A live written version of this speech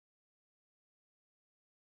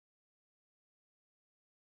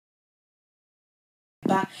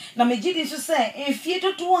ba na me gidi so say enfie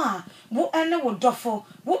dodo a wo ene wo dofo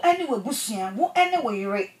wo ene wo busua wo ene wo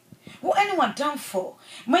yere wo ene wo damfo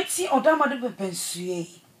mati odamade bebensue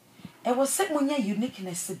e wo se munya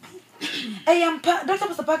uniqueness bi eyampa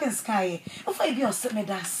Dr. Parkin Sky ofa ebi o se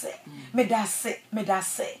medase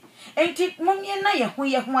enti momye na ye ho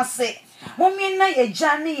ase momye na ye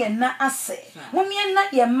jane ye na ase momye na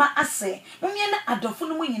ye ma ase momye na adofo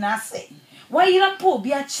no nyina ase wayira mpo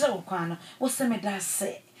obi a kire wo kwan no wo se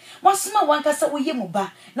medase wasoma wankasa wo ye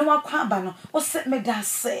muba na wakwa aba no wo se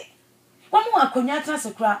medase wamu akonya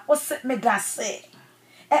transekura wo se medase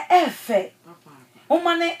efe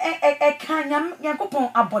Omane kanyam yakopon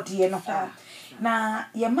abodie no ho na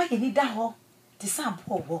ye ma ye ni da ho te sa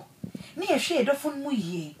bo wo ni ye hwe edofo mu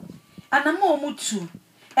yie anama omutu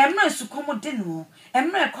emra sukomo de no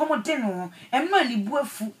emra komo de no emra libu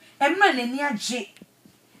afu emra nani age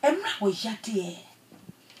emra wo yade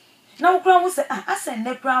na wo kra wo se asa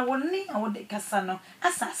ne kra wo ni a wo de kasa no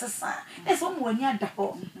asa sesa na so mo ani ada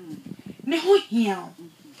ho ne ho hia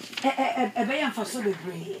ebe ya mfaso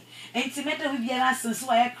bebre enti meda we biara sense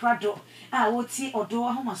wa ya krado a woti odo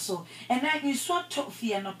ahomaso ena nsu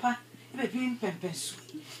atofie no pa ebe pim pempensu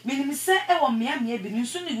minim se e wo mea bi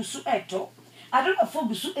nsu ne gusu eto adona fo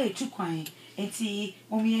gusu etu kwan enti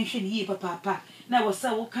omi enhwe ne yi papa na wo se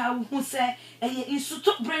wo ka hu se eye nsu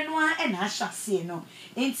to bre no a na ahyase no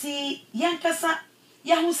enti yankasa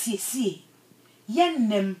ya hu siesie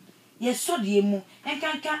yennem yesodie mu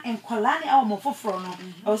enkanka enkolane a wo foforo no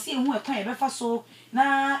o se hu ekwan ye befa so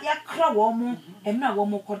na yakra wo mu emna wo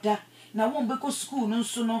mu koda na wo mbeko school no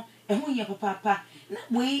nso no ehu ye papa na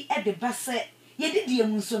we e de base ye didie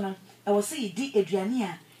mu nso no e wo se yedi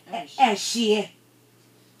aduane a hye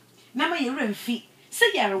na ma ye remfi se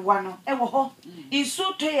yarewa no e wo ho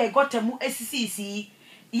nso to ye gotamu asisisi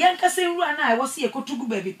yankasa nrua na e wo se ye kotugu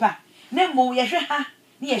baby pa na mo ye hwe ha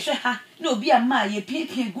ni yehwe ha na obi ama ye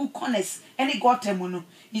piepie gu corners eni gotamu no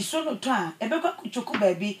iso no to a ebekwa kuchoko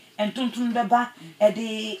baabi entontun beba e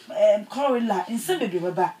de corilla inse bebre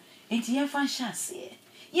beba enti yen fan chance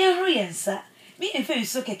ye hru yensa mi efe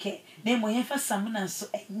iso keke na mo yen fa samna so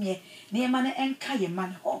enye na ye ma na enka ye ma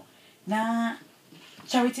ho na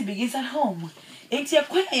charity begins at home enti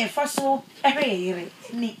ekwa ye fa so ehwe yere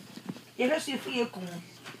ni ye resu efu ye kun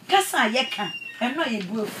kasa ye ka emno ye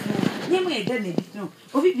bu efu nyemo ye de na bi no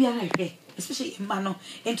obi biara hwe especially ma no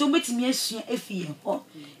enti obetimi asua efie ho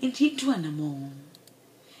enti tu anamo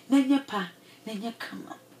na nyepa na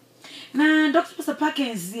nyekama na Dr.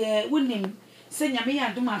 Parkins wonim se nyame ya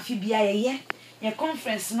dom afi bia ye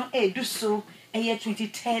conference no do so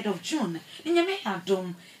 23rd of June nyame ya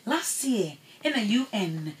dom last year in a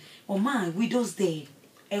UN or my Widows Day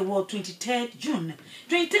was 23rd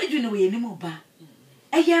June we ni mo ba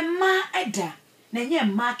ma eda na nye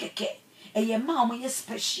ma keke ma omo ye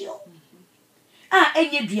special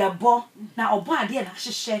enye duabo na obo ade na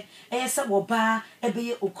hyehye se wo ba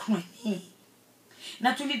ebeye okrani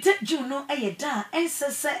na 23 June no da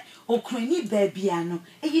ensese okrani baabia no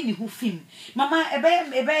ni hu film mama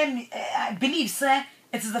ebe I believe say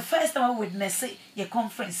it is the first time I witness your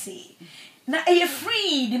conference na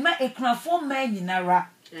free the ma ekrafo ma nyinara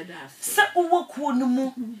se wo kuo no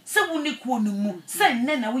mu se wo ni kuo no mu se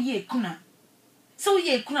nne na wo ye kuna so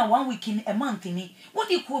ye kuna 1 week in a month ni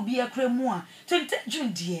what you could be a cremu a 20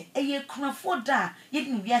 June dear ye kuna for da ye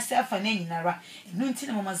didn't be a self and nyinara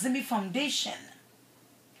no mama Zimbi Foundation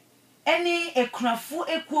any a kuna for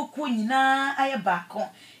a kuo nyina aye bako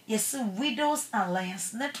yes Widows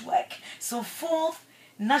Alliance Network so 4th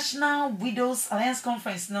National Widows Alliance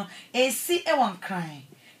Conference no AC one cry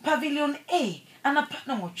Pavilion A and a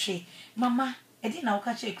partner moche mama e di na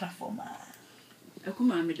woka che kuna for ma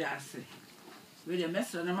Akumaa medaase we the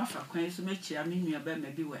mesro na mafa kwan so mechia me nua ba ma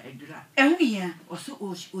bi wa adura ehia oso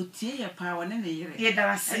otie ye pa wona ne yere ye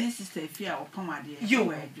darase ani sister fi a opam ade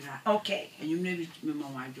wa adura okay enyumre bi me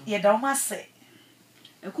mama adwo ye da ma se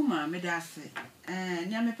Akumaa medaase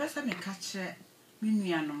nia me pesa me ka kire me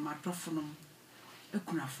nua no matofo no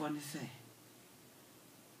ekunafo ne se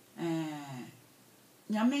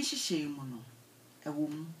nya me hihye mu no ewo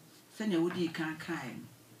mu se ne wodi kan kan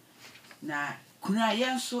na kuna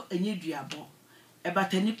yenso enye duabo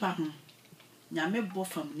ebata nipa ho nyame bo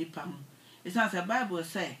fam nipa ho esan se Bible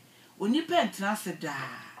say onipa entena se da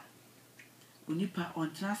onipa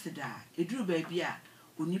ontena se da eduru ba bia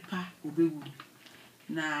onipa obewu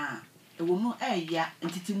na ewo mu eya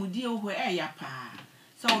entitimudie wo eya pa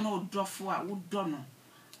so no odofo a wo do no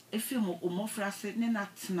efim omofra se ne na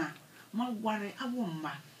tena ma ware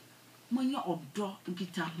awomma monya odo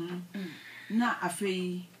nkita ho na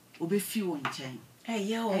afei obefi wo nchen Hey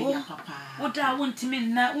yo, ɛyɛ papa what I want to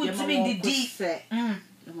mean now, want to mean the deep. Yɛma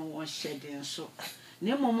wɔn hyɛ den so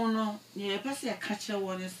na mmom no nea yɛpɛ sɛ yɛka kyerɛ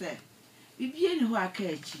wɔn ne sɛ bibie ni hɔ aka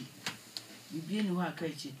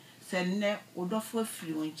akyi sɛ nnɛ wodɔfo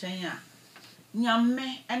afiri wo nkyɛn a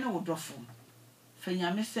nyame ne wodɔfo fa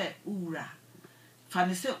nyame sɛ wowura fa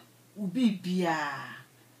ne sɛ wobi biaa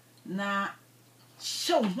na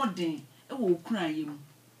hyɛ wo ho den wɔ wo kunayɛ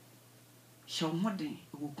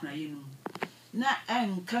mu na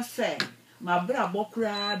ɛnka sɛ mabrabɔ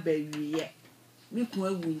koraa baawieyɛ me ko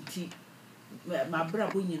awu nti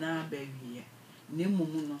mabrabɔ nyinaa baawieyɛ na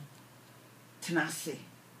mmom no tena ase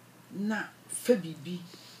na fa bibi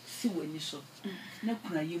si w'ani so na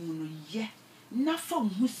kunayɛ mu no yɛ na fa wo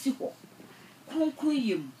ho si hɔ kronkron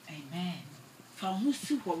yɛ mu amen fa wo ho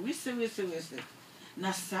si hɔ wese na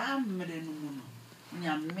saa mmerɛ no mu no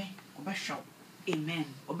nyame ɔbɛhwɛ wo amen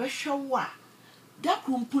ɔbɛhwɛ wo a da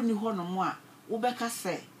krompo ni hɔ no mu a wobɛka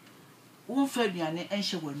sɛ womfa aduane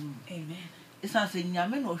ɛnhyɛ w'anum amen ɛsan sɛ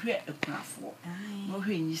nyame na ɔhwɛ akunafoɔ na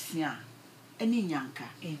ɔhwɛ nyisia ɛne nyanka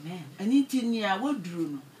amen ɛne nti ni a waduro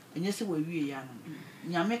no ɛnyɛ sɛ wawie ya no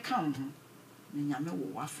nyame ka wo ho na nyame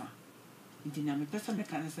wɔ wafa nti nyame pɛ sɛ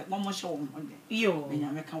meka ne sɛ wɔmmɔhyɛ wɔn ho de yo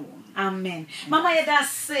nyame ka wɔn amen mama yɛda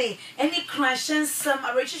se any crashen some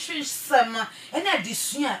arrangement some ɛna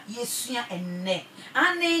adesua yɛsua ɛnnɛ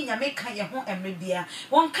ane nyame ka yɛ ho ɛmrebia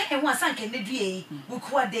wɔn ka yɛ ho asanka ne due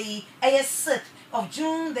bukuwa de yi ɛyɛ 6th of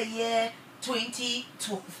June the year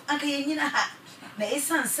 2012 anka yɛnyina ha na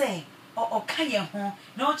ɛsan sɛ ɔka yɛ ho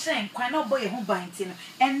na ɔkyerɛ nkwan na ɔbɔ yɛ ho ban ti no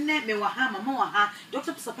ɛnnɛ me wɔ ha mama wɔ ha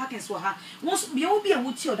Dr. Pisa Parkins wɔ ha wɔn so bia wo bia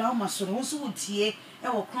wuti ɔda wo ma so no wɔn so wutie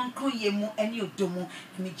ɛwɔ kronkron yɛ mu ɛne ɔdɔ mu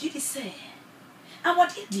na me gyi di sɛ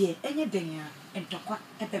awɔde deɛ ɛnyɛ den a ntɔkwa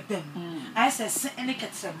ɛbɛbɛ mu ayɛ sɛ se ɛne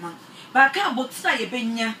kɛtɛma baaka abotira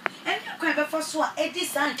yɛbɛnya ɛne kwan bɛfa so a ɛdi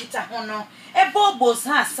saa nkita ho no ɛbɔɔbɔ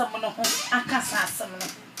saa asɛm no ho aka saa asɛm no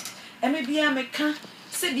ɛme bia meka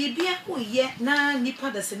se bibia woyɛ na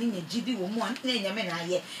nipa da se ne nya gidi wo mu a na nyame na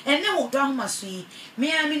ayɛ ɛne wo do ahoma so yi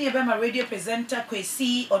me a me ne be ma radio presenter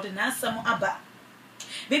Kwesi ordinasam aba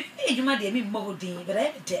be edwuma de me mmɔ din but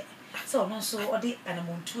I de so no so ɔde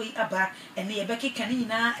anamontuo yi aba ɛne ye bɛkeka ne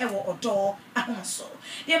nyinaa ɛwɔ ɔdɔ ahoma so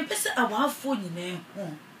de mpɛsɛ awafo nyinaa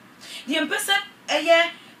ho de mpɛsɛ ɛyɛ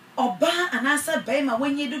oba anasa bema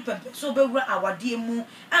wenye du pempe so bewura awade mu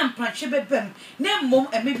ampratwe bebam na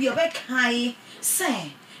mmom emebi obekai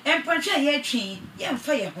se empratwe ye twi ye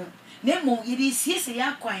mfa ye ho na mmom ye di siesie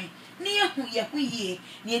ya kwan na ye hu yie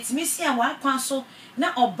na etimi si a wa kwan so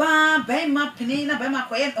na oba bema pene na bema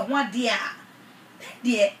koye ho ade a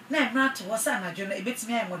de na emrato wo sa anadwo no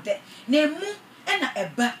ebetimi ay mode na emu na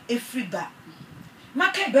eba efriba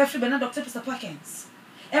maka eba efriba na Dr. Pisa Parkins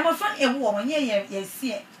Emma fan a woman, yes,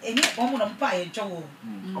 any woman on pie, Joe.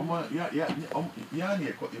 Yeah,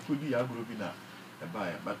 you could be a group in a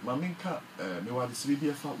buyer, but Maminka, me want to be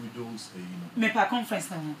a fat widows, me pa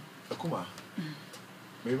conference now. Akumaa,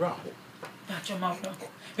 me raho. That's your mouth,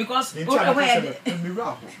 because me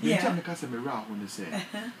raho, yeah, because me raho when they say,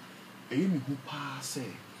 a me who pass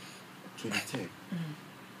 23rd,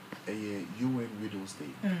 a UN Widows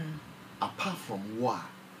Day. Apart from what,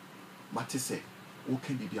 Matisse. What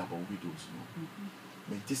can be about widows? No,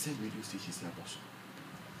 when they say radio stations, they are boss.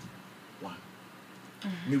 One,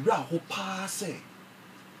 Mira who pass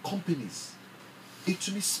companies,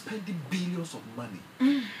 actually spending billions of money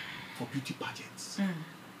for beauty pageants.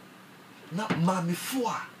 Now, mammy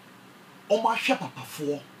four, or my papa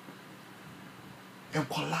four, and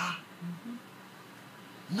kola.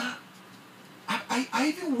 Now,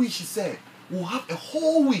 I even wish he said we'll have a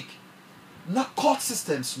whole week. Not court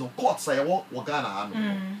systems, no courts. I want Ghana,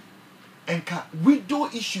 and widow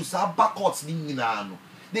issues are back courts.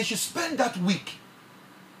 They should spend that week.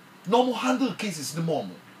 No more handle cases the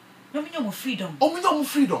moment. No more freedom. Oh, we no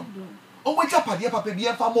freedom. Oh, my Japan, papa, be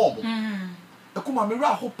a famo. Akumaa mira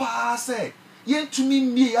ho pa say. Yen to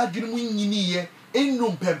me ya dwene mu nyini ye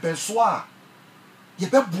enum pempensoa. Ye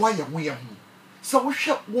be boa ye ho ye ho. So wo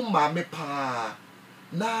hwe wo ma me pa.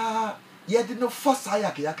 Na ye de no fosa ya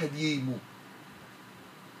ka yakadie mu.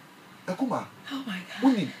 Akumaa, oh my God.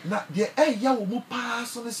 Uni na de ya wo mu pa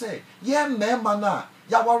so ne say ye mema na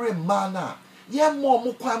ya ware ma na ye mo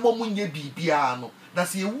mo kwan mo nye bibia no na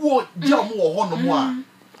se ye wo je mo wo ho no mo a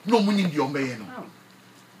no mo ni de o meye no.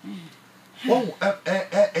 Oh,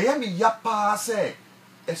 me ya pa say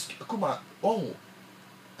Akumaa, oh,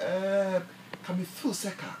 can me feel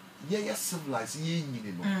seka ye civilized ye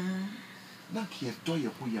nyini no. Na ke do ye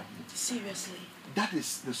ho ye ho. Seriously. That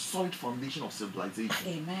is the solid foundation of civilization.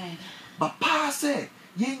 Amen. But pa say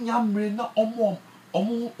ye nyamre na omo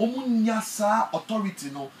omu nyasa authority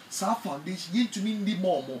no sa foundation yin to me ndi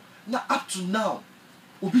more na up to now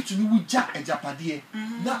obi to me wuja ejapade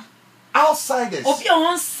na outsiders obi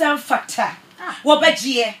on self factor wo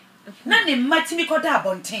bagie na ne matimi koda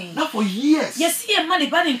abonten na for years yes ye mani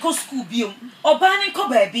ba ne nko school bio oba ne nko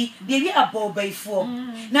baabi de wi abobaifo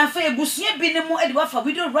na fa ebusua bi ne mu e de wa fa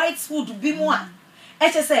video rights food bi mu a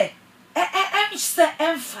e che say se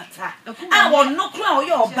emfata a won no kura o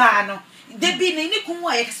ye oba no de bi ne ni kun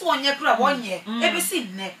wa ye se wonye kura wonye e be si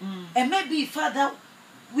ne e maybe father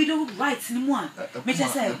we don't rights anymore. Me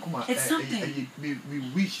just say it's something. We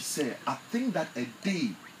wish say I think that a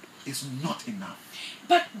day is not enough.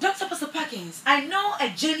 But Dr. Pastor Parkins, I know a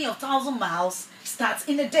journey of 1,000 miles starts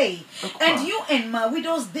in a day. And you and my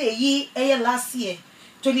widow's day last year,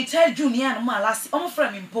 23rd June and my last year,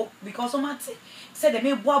 from impo because said they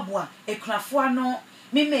may boa a crafuano,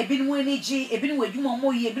 me been winning G, a bin with you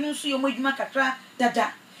more ye, been so you makatra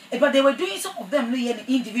dada. But they were doing some of them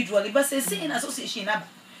individually, but say in association.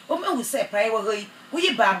 Omen will say priority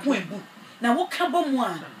we back when book. Now what can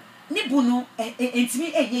one? Nibuno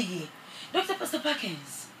intimi ye. Dr. Pastor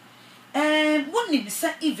Parkins. Wouldn't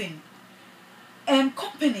say even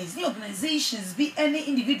companies, the organizations, be any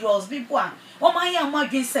individuals, be one. Or my young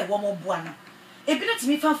margin said one more buana. A bit to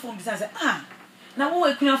me found from business. Now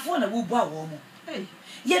what can afford a woo bow woman.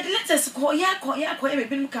 Yet let us call ya every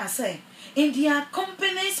bin can say. In their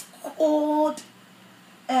companies called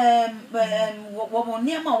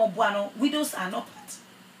widows are not part.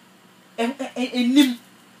 A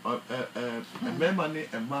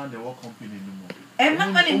man they work company no more.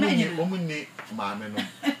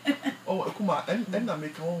 Oh, Akumaa, and I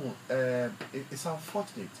make it's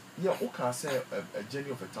unfortunate. Yeah, okay, say a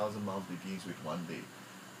journey of 1,000 miles begins with one day,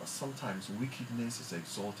 but sometimes wickedness is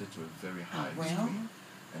exalted to a very high degree,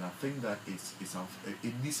 and I think that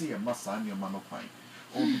it needs a masan your man of fine.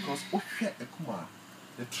 Oh, because Akumaa,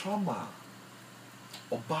 the trauma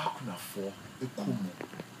of Bakuna for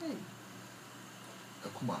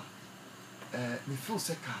Akumaa, me feel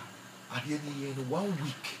sick at the end of the year, 1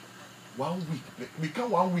 week. 1 week,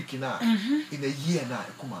 become 1 week in a year now,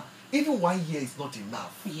 Akumaa. Even 1 year is not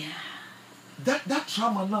enough. Yeah. That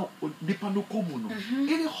trauma now, depend on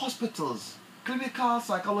any hospitals, clinical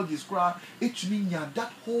psychologists,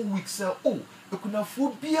 that whole week say, oh, Akumaa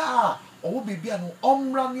phobia or baby no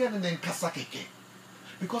omrani and then kasakeke.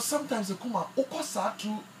 Because sometimes Akumaa, okosa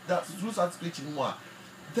through that speaking more.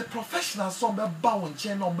 The professionals some be bow and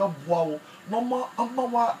chain on be wow normal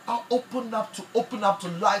amawa are open up to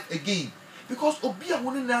life again because obi a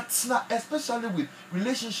woni na especially with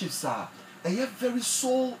relationships are very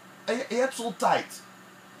soul so tight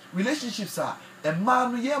relationships are a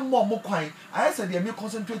man ye more kwan I said they may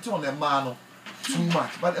concentrate on a man too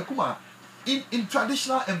much but Akumaa in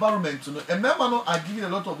traditional environment you know a man are giving a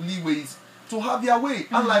lot of leeways to have their way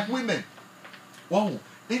unlike women wow.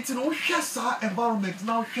 It's no share environment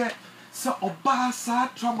now share sa oba sa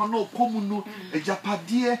trauma no komu no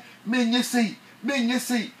ejapade menye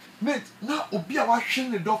sei met na obi a wa hwe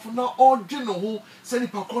ne dofo na odwe no ho se ni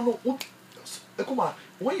pakro no Akumaa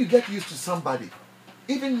when you get used to somebody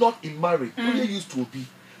even not in marriage when you used to obi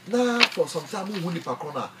na for some time who ni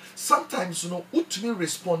pakro na sometimes you know utumi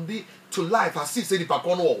respond to life as if se ni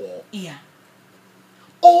pakro no yeah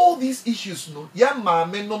all these issues no ya ma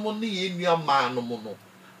me no mo ni ye nua ma no mo no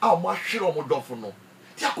they are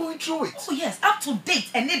going through it. Oh yes, up to date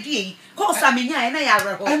and and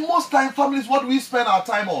most time families, what do we spend our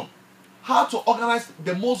time on? How to organize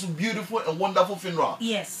the most beautiful and wonderful funeral.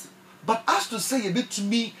 Yes. But as to say a bit to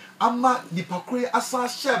me, Amma the pakre asa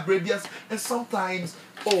share brabias and sometimes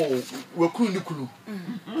we're kunu.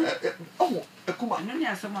 Oh, Akumaa. No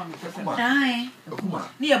near some mamma. Akumaa.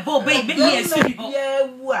 Near Bob baby yes. Yeah,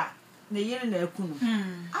 what? The year in the kunu.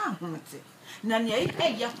 Na ne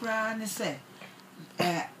yakra ne se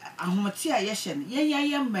ahomati a yehye ne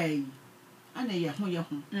ye mai ana ye ho ye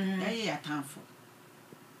yatanfo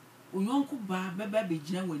onyonko ba beba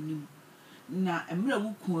begina wanim na emra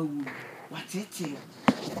wuku awu watete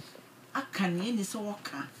aka ne ni se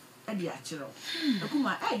woka e de akire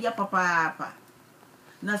Akumaa ya papa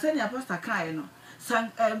na se ne pastor kai no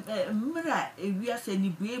san emra ewia se ni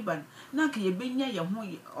bueban na ka ye benya ye ho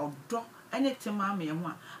odo ane tema me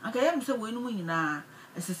ho anka yam se we no nyina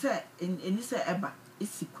esese eni se eba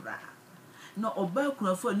esikura na oba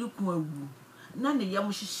kunafo ani kun awu na ne yam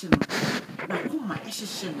hyehye no na kuma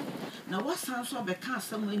hyehye no na wasan so abeka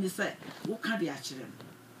asam eni se wo ka de akire no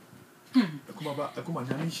Akumaa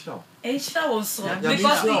nyame shiraw also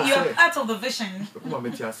because you're part of the vision Akumaa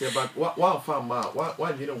metia say but one farm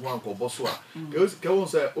one you know one ko boso a ke won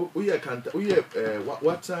say we can we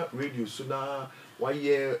what radio so na 1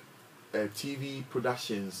 year TV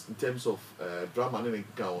productions in terms of drama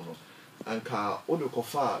and gown. And car all the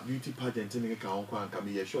cofa beauty pageant in the count can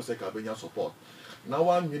be sure second support. Now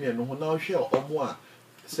 1 million no now share or more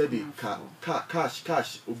said the cash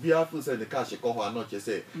Ubia said the cash cover not just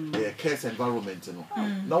say a cares environment.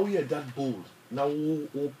 Now we are that bold. Now we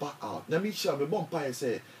back out. Now me shall be bumpire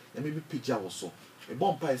say and maybe picture also. A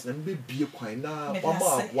bumpire is and be a coin now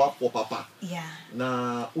what for papa. Yeah.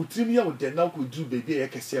 Now Utrimia would then now could do baby a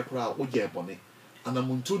cassia crowd or yeah bonnet. And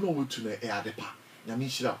I'm on to know to the air depa.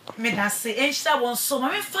 Yamishra. Medaase enhira won so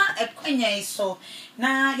ma me fa ekwanya so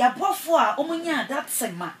na ya bofo a omunya that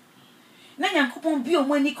sema na nyankopon bi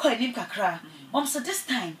omani kwa nim kakra so this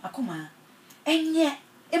time Akumaa enye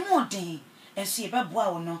emoden enso ye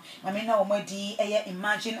beboa wo no ma me na omadi eye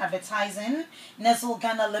Imagine Advertising, Nestle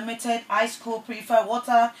Ghana Limited, Ice Cool, Prefer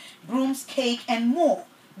Water, Brooms, Cake and more.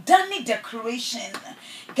 Danny Decoration,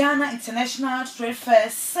 Ghana International Trade Fair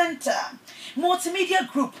Center, Multimedia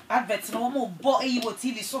Group, adverts no more boy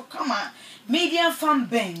TV, so come on, Media Farm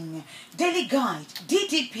Bang, Daily Guide,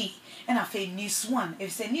 DDP, and I feel News One. If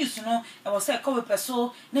it's a news, you know, I was a cover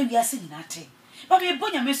person, no, we are seeing nothing. But we are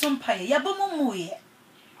born a mason pie, Yabomo,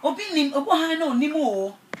 Obinim, Obohano,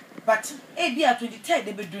 Nimo, but a beer 23rd,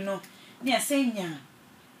 they do no, near saying, ya.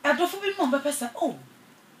 I don't feel more person, oh.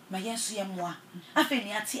 My yes, moi. I feel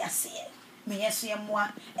near tea, I say. Me yes, moi.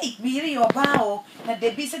 Hey, me your bow. That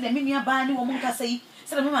they be said the mini band woman can say.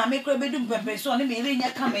 So the mamma make a bedroom pepper, so let me ring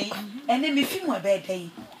your coming, and then me feel more bad day.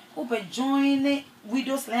 Open join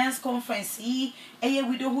Widows Lands Conference, a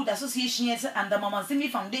widowhood association, and the Mama Zimbi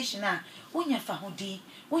Foundation. When you're Fahudi,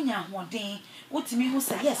 when you're one day, what to me who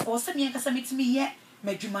say yes, or send me a casamit to me yet,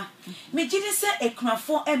 Medjuma. Me didn't say a crown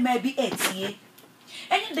for and maybe 8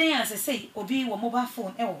 any day as I say, obi wo mobile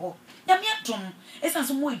phone e wo ho. Ya me atom,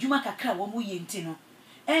 esanso mo adwuma kakra wo mo yenti no.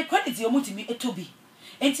 Quality o mutimi etobi.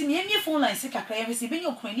 Enti me emi phone line se kakra ya se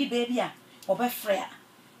benyo kwani baby a obefre a.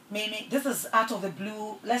 Me this is out of the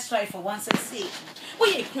blue. Let's try for 168. We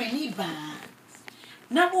e kwani ba.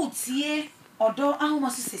 Na wo tie odo ahoma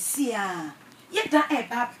so sesi a. Ye da e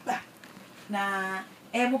ba. Na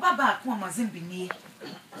mo baba Akumaa Zimbi ni.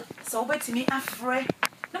 So obetimi afre.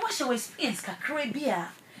 No more show experience Kakrabia.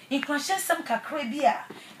 In crashes some Kakrabia.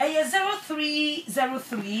 A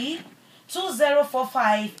 0303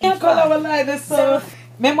 2045. You call our line so.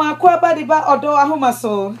 Memo Akumaa ba odo ahoma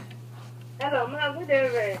so. Hello, ma, good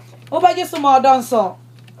evening. Oba just more done so.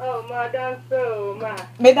 Oh, ma, done so, ma.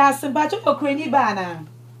 Medaase ba jo krani ba na.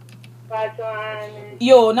 Patwan.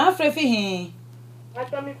 Yo, na frefi he.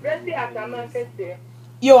 Atomi presi Akumaa kese.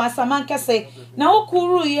 Yo, asaman kese. Na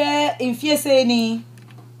okuru ye infiese ni.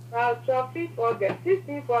 Now, 15th August,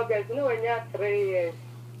 16th August, no, when you're 3 years.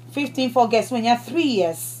 15th August when you're 3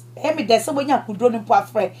 years. Emi de so when you could run po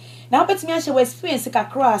afre. Now bet me answer experience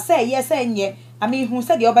kakra say yes enye. I mean who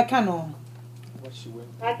said the obeka no.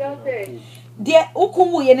 I don't say. Dear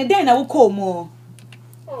ukumu ye ne den na ukomo.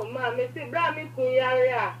 Oh, ma, me see bra me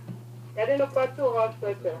kunyarea. Ya didn't go to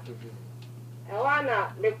hospital. I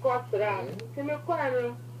wanna the cost around. See me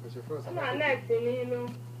kwano. I'm next in you.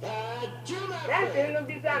 That's in the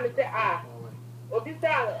design say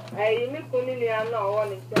Obisa, I make Kunia no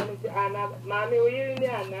one in Anna, Mammy, we in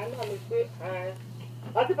Anna,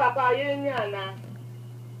 what papa, you in Anna?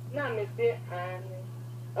 Now, Missy, and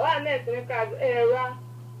oh, next in the car era,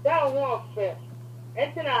 that won't fair.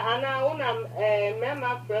 Enter Anna, one a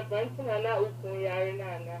mamma preference, and Anna with me,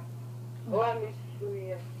 Anna. Oh, I miss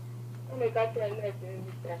you. I make that next in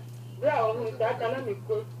this. Brown, who's that can make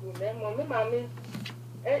good to them, Mammy.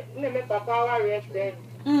 Me papa wa rest and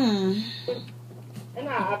I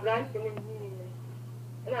branch in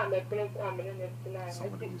and I'm a friend from the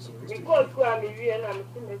because I'm and I'm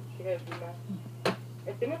still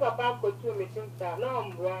and me papa go to me since no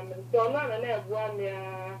I'm so no and one me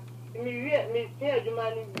see a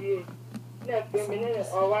human next minute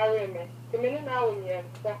or worry me. The minute now me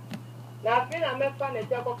now I feel I'm a fan of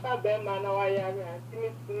Jacob Berman or I am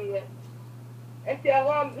see and see, I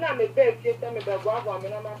want now me bed, she tell me that one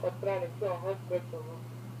woman I'm not trying to hospital.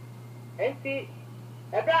 And see,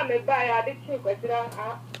 I brought me by a diction question.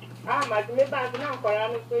 I'm at me back now for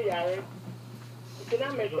an so yard. If you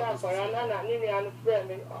not make sure for an Nini and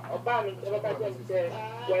friend or Bammy, look at them say,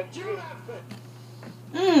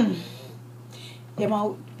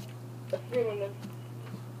 Yama, a few minutes.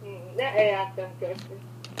 That I asked them question.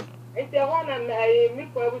 And see, I want to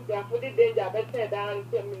make with you for the danger, but say down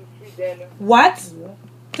to me free then. What?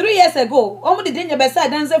 3 years ago, almost the danger beside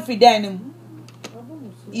dance free denim.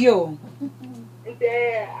 Yo.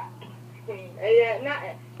 Eh,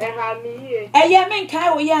 yeah, men kai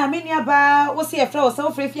o ya, men ya ba, what's your flow so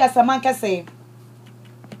free as a man can say.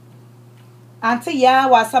 Auntie ya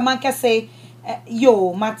wa asama kese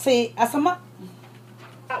yo mate asama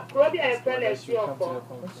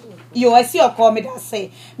yo I see your call me that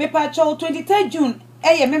say me pacho 23 June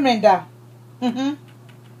eh me memrenda and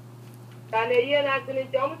a year actually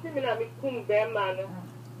Johnson and I come bear man.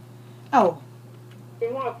 Oh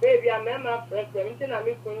Baby, I remember friends, I mean,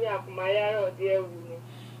 Akumaa or dear woman.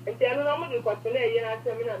 And tell me, I'm going to year I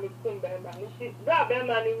tell me, I'm come bear man. She's that bear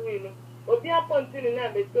man in winning. But the appointed in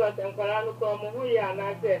that because I'm Colano come who you are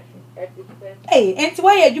not there. Hey, and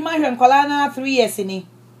why you might have Colana 3 years in it?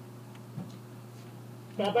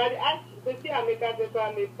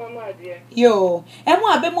 Yo, and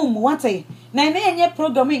what be mum what I na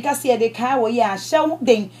programming kasi de car wo ya show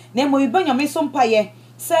den na mo ibanya me so mpaye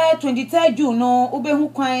say 23 June no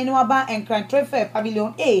ubehu kwan no aba enkran trefe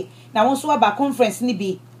pavilion A na won so aba conference ni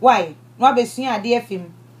bi why no abesua ade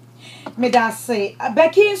afim medaase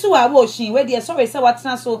beki nso wa wo shin we de sorry say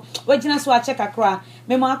watena so wagina so a check akra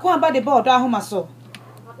me mo akwa aba de board ahoma so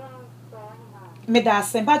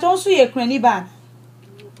medaase ba jo so ye kran ni ba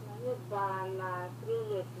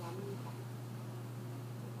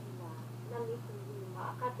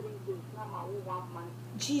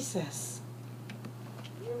Jesus.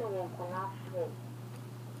 You know what can I say?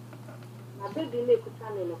 My baby make a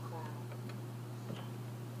channel look.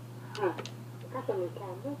 Because I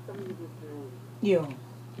can't do something with you.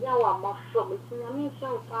 Yeah, I'm not from it. I mean,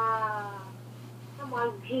 so far,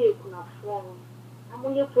 someone gave a phone. I'm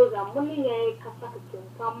on your program. Money, a Kazakhstan,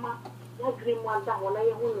 Kama, that green one that one I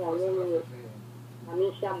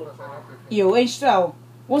mean, yo, extra.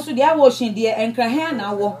 Once we are washing dear and cry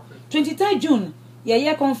now, 23 June.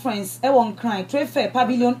 Yeah, conference. I won't cry. Trefe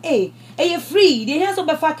Pavilion A. A free. The hands of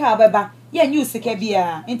the faka baba. Yeah, new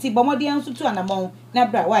sekebia. Inti bomodian to anamon.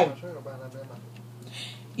 Nabra, why?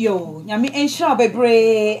 Yo, yami ensure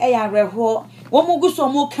bebre. Aya reho. Womuguso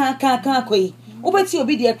mo kan kwe. Ubeti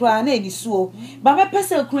obi de kra na eni suo. Ba me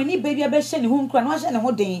pese kra ni baby abehye ne hu kra na wahye ne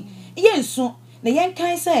ho den. Yensu. Na yen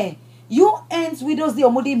kan say you ends widows the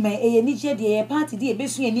omodi me e ni je de party de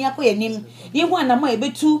ebesu ani akoye nim. Ye hu anamo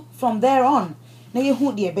ebetu from there on. Na ye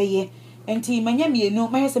hu de ebeye enti manya mienu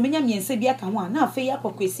mahese manya miense bia ka ho a na afa ya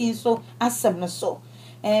kokwesi nso asem no so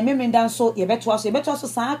memenda nso ye beto aso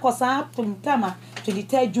saa kosa tumtama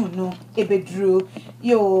 23 June no ebedru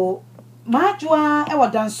yo majwa e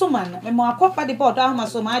wadansoman me mo akofa de board ahoma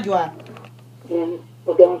so majwa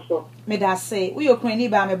odanso medase we okrani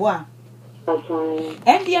ba me bo a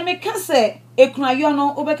endi me kase ekurayo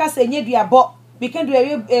no obekase nyeduabo bikendu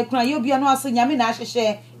ekurayo bia no aso nyame na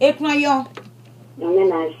ahyehye ekurayo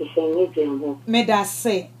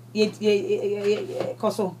medaase ye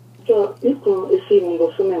koso so iko isi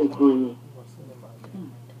ngo sumen kroni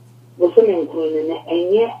bosumen kroni na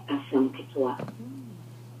enye asam kitwa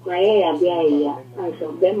kwa ye ya bia ya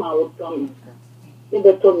anso be ma wotom ne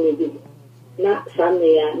betom ne bi na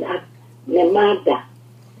sanne ya na ne mada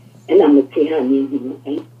ena meti ha ni bi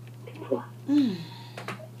kitwa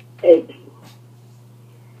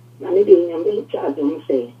na ne bi nyambe cha dum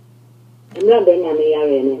se I'm being a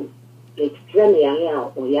mayor, it's very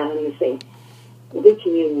young or young and say, which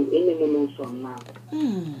you in the moment from now.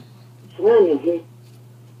 So I'm here,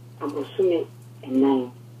 I was swimming and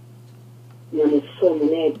nine. Now so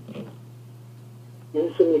many,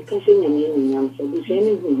 and so we catching a meaning, and so the same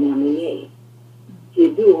as me,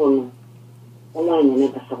 you do on wine and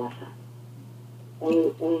never savasa.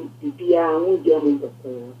 On the Pia, won't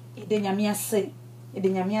you say.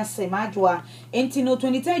 Nyamia se majwa enti no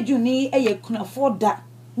 23 June eye kunafo da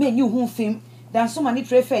me nyu hu fim dan so mani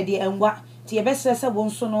trefe de enwa ti ye bese se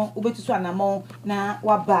wonso no obetutu anamo na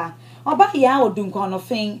waba oba ya odunko no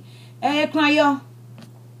fen kunayo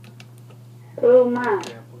ma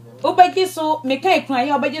obeji so me kai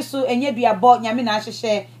kunayo obeji so enye duabo nyame na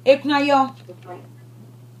ahyehye kunayo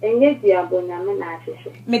enye duabo nyame na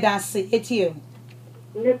ahyehye me dase etio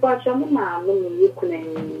me kwacha mu ma no me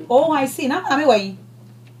kunani oh I see na ame wai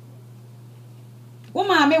wo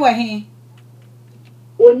ma ame wa he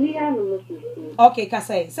oni anu mo sisi okay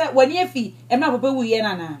kasai say wani afi e ma papa wu ye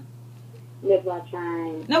na me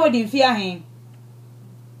kwacha na wodi mfi ahe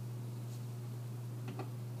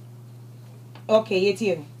okay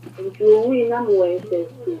yetio ntu wi na mo we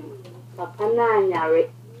sisi papa na anyare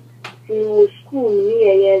ti school ni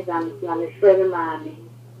ye exam na me frere ma me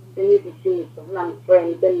ni sisi so na me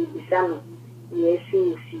frere ben bi sama ni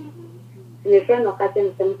sisi me frere no ka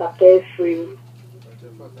tem papa free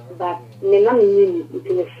but me na me ni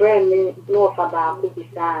me frere me no fa ba ko bi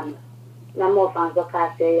sama na mo fa zo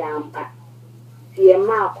ka se ya mpa ti e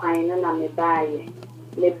ma kwan na me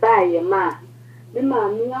baaye ma me ma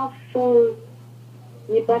mi afun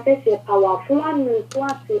ni pate se powerful and to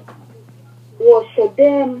ase was a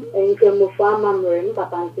damn and come of farmer,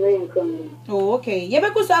 Papa and Green coming. Oh, okay. You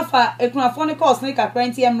better suffer a chronophonic course, like a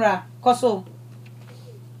plenty emra, Cosso.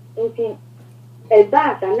 A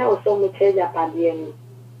bath, and now so much as a padian.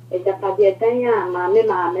 A Japadiatania,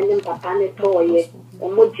 Mamma, and Papa and Toy, or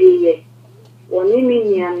Moji, or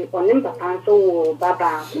Niminian, or Nimpapa, so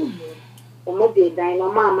Baba, or Moji,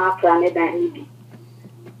 Dino Mamma, Planet, and Libby.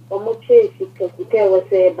 Or Moche, because the care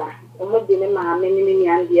was ever. Omoji ne ma many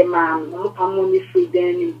and dear ma'am, no family free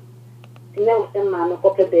then. And now some man of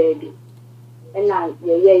a baby. And now,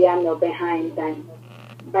 yeah, no behind time.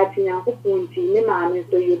 But in a point, ne man,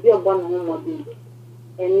 so you be a one home.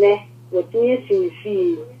 And then, what you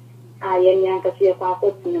see, I am young to see a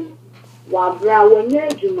papa. While brow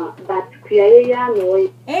and Juma, but clear young.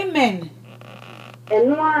 Amen.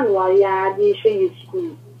 And one while you are the shady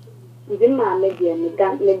school. The man maybe a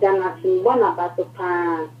medana, one about the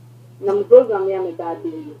pan. Nam program ya me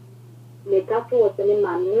baby. Me ka for any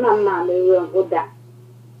man, mama me run that.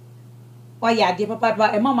 Why, yeah, dear papa,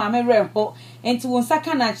 and mamma may ramp, and to one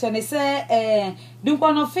second action, they say, don't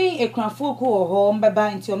want no fee a cranful or home by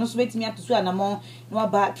buying to almost wait me up to swan a more, no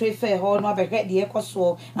about trade fair hall, no about get the echo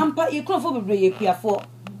so, and part your cranful be a for.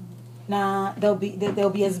 Now there'll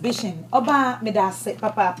be exhibition. Oba medaase,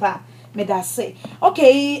 papa, medaase.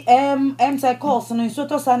 Okay, I call so no so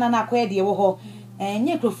to sana na kwedi wo ho.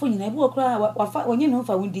 Nye microphone na ebu okra wafa onye no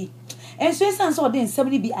fa wudi enso san so den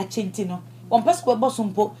sabni bi achenti no on pass ko boso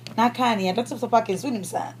mpo na aka ne Dr. Parkins woni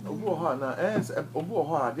msa obu ho na obu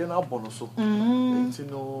ho a de na abo no so enti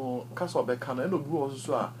no kasa obeka na obu ho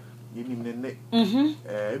so a yenim ne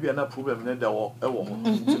ne bia na problem ne da wo ewo ho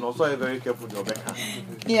enti no so very careful the obeka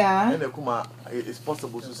yeah and Akumaa it's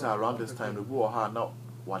possible to say around this time obu ho na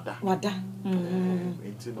wada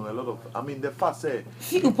you know a lot of I mean the fact say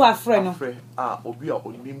people are friend obi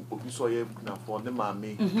onim obi so ye na for the mama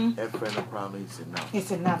e friend no crown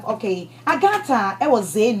is enough okay agata e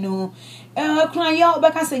was zenu kuna yo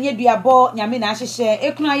obeka se nyeduabo nyame na ahyehye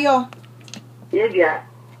ekuna yo Yedua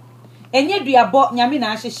enye duabo nyame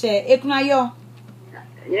na ahyehye ekuna yo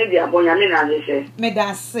Yedua nyame na ahyehye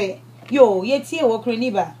medase yo yetie wo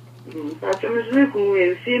krani ba Pastor Musliku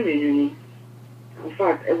ensi menuni in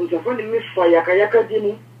fact, I was a funny miss for Yakayaka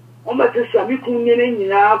Dini. Almost a Sami Kunyan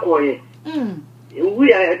in our quarry.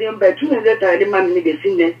 We are then by 200 times man in the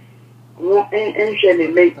scene. And Shelly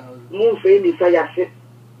made more famous fire fit.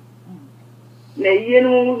 Nay, you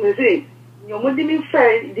know, say, your mother me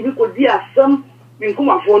fair, the could be a some in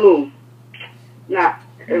Kuma for no. Now,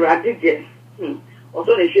 a radic,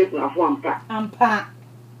 also a shape of one pack. Ampa.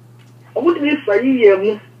 I would be for a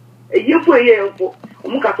year for a year.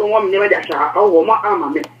 Muka so one never that our armor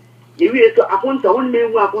me. You will so upon the one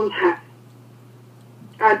man upon her.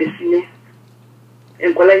 Ah, the scene.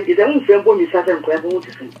 And quality the own friend for me, certain crab.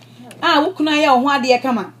 Ah, what can I know? Why dear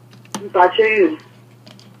come? You.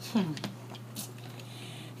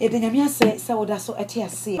 If the Yamia said so, that's so at here.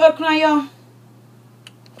 See, what can I know?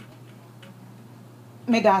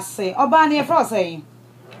 Medaase, Obani Frost saying.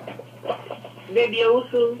 Baby,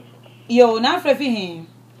 also. Yo, not for him.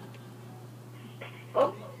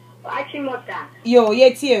 Oh, Achimota. Yo,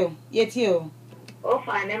 yet you. Oh,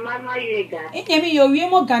 fine, and Mamma Yaga. And Yami, yo, we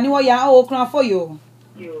more gunny what ya all crown for you.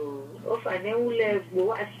 You, oh, fine, and we live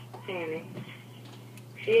what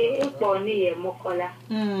she is born near Mokola.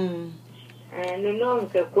 And no one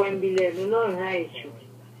can go and be there, no one hide you.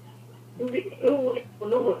 You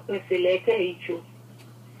know, if you like you.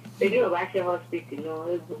 They do about your hospital,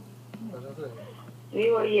 no.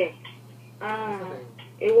 You are here.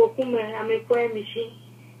 It will come and I'm a crime machine.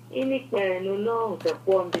 In it, no, the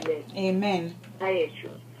poor village. Amen. I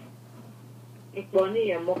assure. It's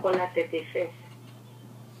Bonnie and Mokola 31st.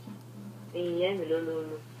 In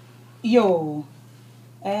Yamilolo. Yo,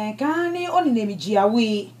 Kani only name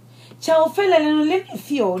Giawi. Chow fell and let me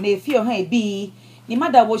feel, ne feel hey be. Ni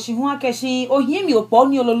mother was she one cashing or hear me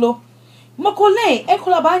upon your lolo. Mokole,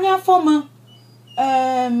 Ecolabania former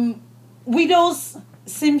widows.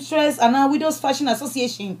 Seamstress and our Widows Fashion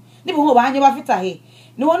Association. Nibo ho ba anya ba fita he.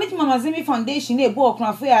 No one it Mama Zimbi Foundation e bo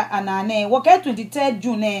okran fair anane. Work 23rd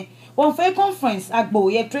June. One fair conference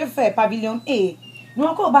agbo ye trade fair pavilion A.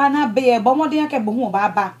 No ko ba na be e bo modern ke bo ho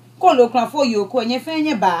ba ba. Ko lo okran for you ko enye fe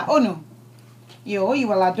enye ba. Oh no. Yo, you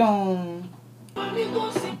wala don.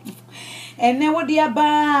 Ene wo dia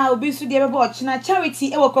ba obi su dia be bo china charity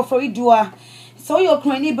e wo ko for idua. So your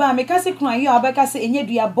crony ba me kase kran yo abeka se enye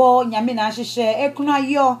duabo nyame na ahyehye ekuna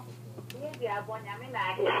yo Duabo nyame na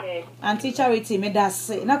ahyehye anti charity me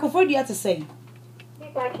dase na ko for dua to say ni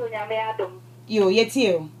pa so nyame adom yo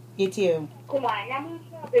yetie kuma nyame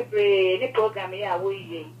bebre ni program ya wo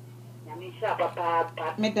yiye Nisha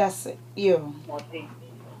Papa, Medaase. Yo. Motin.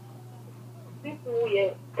 People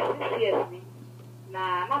here, 6 years.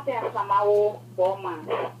 Now, nothing as some hour 4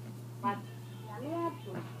 months. But I am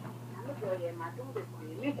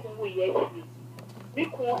we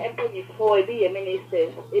can empty for a be a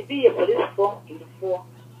minister, a be a police form in the 4,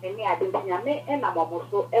 and me I didn't yame and I'm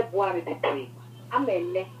almost so a boy with the tree. I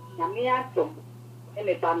mean, Yamiatum, and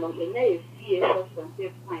a bundle in a fear of some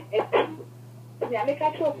fine everything. I make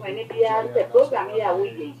a show when it be the program here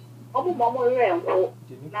we Obu Momo Realm,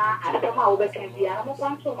 now I come out can be a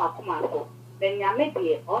one to Akumaa, then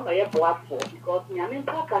Yamedi on your board for because Yamin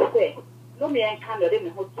Paka say, no me and candle in the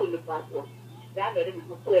hotel to the passport, then the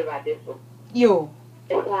hotel radical. Yo.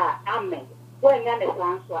 Amen. When none is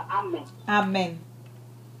answer, amen. Amen.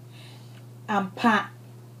 Ampa.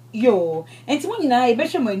 Yo. Enti mo nyina e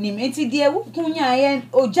behwe mo anim. Enti de wukunya ye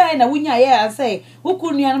ojai na wunya ye asay.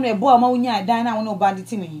 Wukunya no me bo ama wunya dan na wona oba de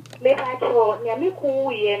timi. Me ka cho ne me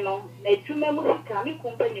ku ye no na twuma mu sika me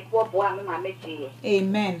company fo bo am ma meji.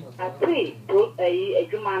 Amen. Ati do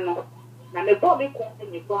adwuma no na me bo me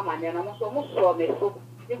company fo ama ne no so mo so me so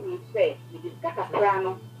e hu say me sika kakra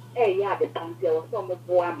no ya de panti o so mo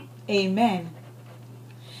bo am. Amen.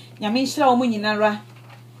 Nyame nhyira wo nyinara.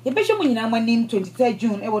 Yebesho mu nyina manim 23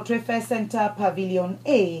 June ewo Trade Center Pavilion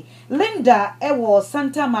A. Linda ewo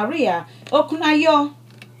Santa Maria Okunayo.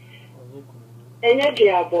 Enye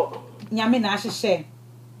diabo. Nyame na ahyehyɛ.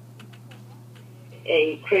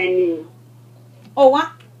 Training. Oh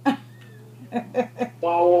wa.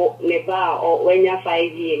 Wow, neba o wenya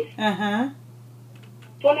 5 years.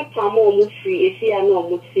 Tone pamo mu free esi ana o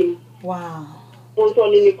mu tim. Wow. Onto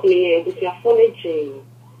ni kuni e busia fone je.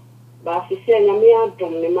 Ba fisi anyame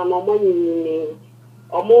adom ne mama manyini.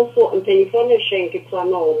 Omo so mpanyifo hwenke to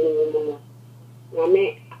ana o mu.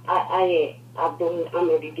 Nyame aye adom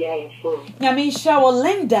amodi aye fun. Nyame nhyira wo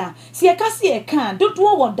Linda. Si ekase eka dodo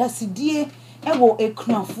wo dasidie ewo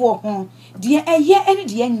ekunafo ho. De eye ene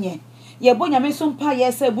de enye. Yebo nyame so mpa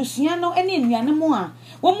yesa busua no ene nnuane mu a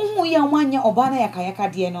wo mu hu ye wanya oba na yakayaka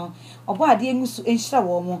de no oba ade ngusu enhyira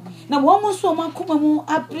wo mu na wo mu so makoma mu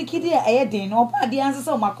aprikide eye den no oba ade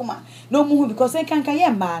ansesa makoma no mu hu because enkanka ye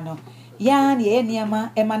ma no ya na ye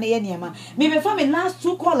niama e ma na ye niama me be fa me last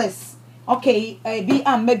 2 callers. Okay, be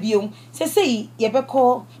am maybe say ye be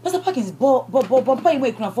call Mr. Parkins bo pay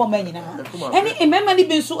we kuna for man nyina any remember ni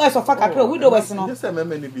be so as of kakra we do wes no yes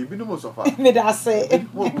remember ni bi no mo so fa me da say e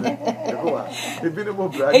bi no mo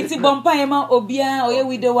bra eti bompa ma obia oye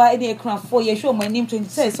we do wa e kuna for ye show my name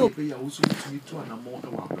 26 so be ya wo so tumi to na mo e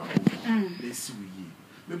wa bra na si we yi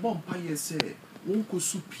me bompa ye say won ko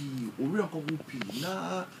supi ori akoko pi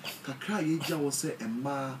na kakra ye gya wo say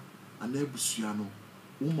emma anabusua no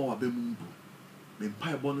uma wa bemumbu me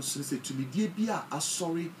mpa ebo no so se tumidie bi a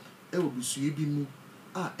asori e wo busue bi mu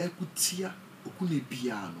a ekutia okuna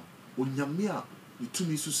bia no onyame a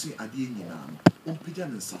itumi susi ade nyina no ompija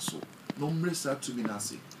ne nsaso no mresa tumi na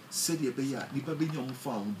ase se de be ya nipa be nyom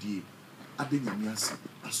fa wodie ade nyame ase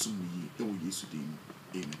asomi e wo Yesu din.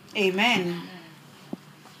 Amen.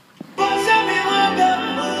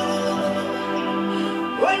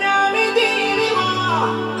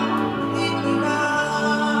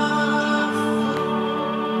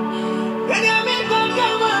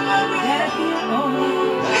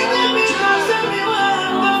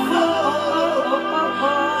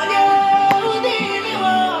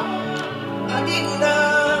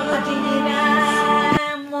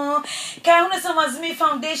 Zimbi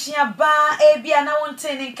Foundation ba ebia na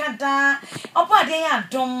wontene kada opa de ya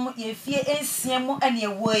dom ye fie ensiemu ene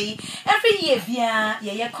wei every year bia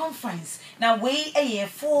ye conference na wei ye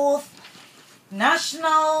 4th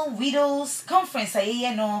National Widows Conference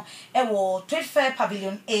aye no ewo Trade Fair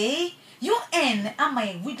Pavilion A UN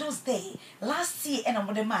amay Widows Day last year and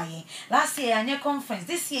amode mai last year anya conference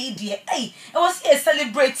this year dear it was a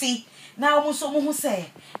celebrity now muso mu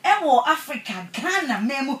say ewo Africa Ghana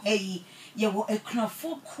memu hey ye wo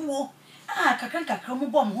ekunafo kuo kakra mu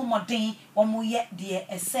bom ho moden wo mu ye de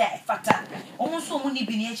ese fata wo mu so mu ni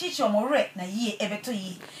bi ni echichi wo re na ye ebeto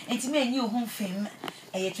yi enti me enyi ohun fam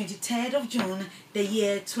 23rd of June the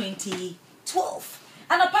year 2012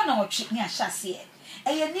 anapa na otwe ni ahyase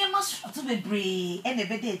niema so to bebre ene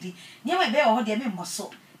bededi niema be wo de me mmoso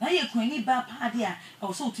na ye kwani ba paade a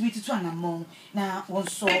wo so tumi tutu anamon na won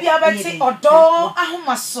so bi abati odo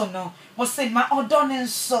ahomaso no wo se ma odo ne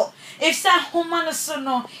nso if sa homa no so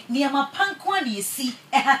no niema panko a de si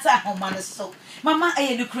hata homa no so mama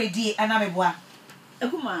no credit anameboa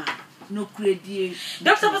Akumaa no credit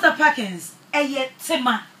Dr. Parkins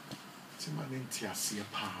tema ne ntiase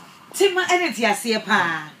pa ene tiase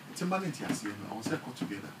pa Timanity as you know, I was there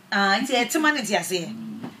together. It's a Timanity as you.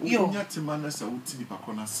 You not Timanas out to the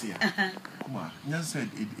Pacona Sea. Akumaa, Yan said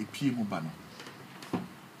a PM banner.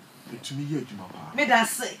 To me, yet, Papa.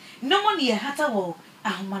 Medaase, no money a hatter will,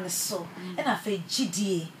 Akumaa so, and I feel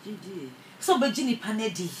GD. So, Virginia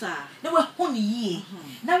Panedi, sir. No one honey ye.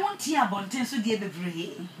 Now, one tea about 10 so dear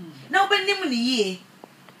baby. Now, when Nimony ye,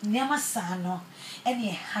 Yamasano, any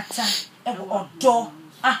hatter, or door.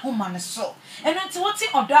 Akumaa so. And until what's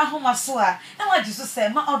it or Dahoma so, and what you say,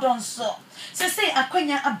 my odon so. Say,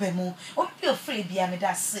 Akonya Abemo, or be afraid, be a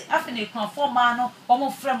medaase. I think you for mano, or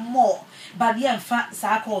more from more. But the infant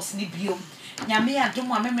Sako Snibio. Yamia do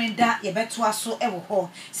my memory that you bet to us so ever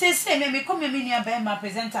ho. Say, me come in your bed, my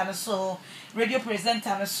presenter so, radio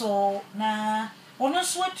presenter so, na, or no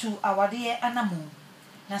sweat to our dear animal.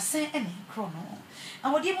 Na say any chrono.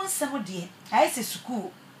 And what you want some dear, I say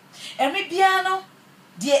school. And me piano.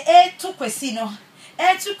 Dear to Quesino,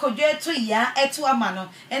 to Cojo to ya, to Amano,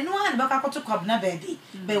 and no one back to Cobna baby,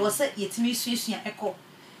 but was it yet me Swiss echo.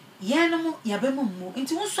 Yanamo, Yabemo,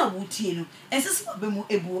 into Musa Wutino, and Sis Bemo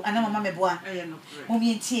Ebu, and Mamma Mebois,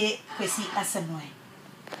 Momientie, Quessy Assamoi.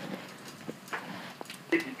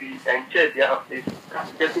 And check the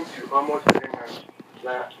update, getting to almost 3 months.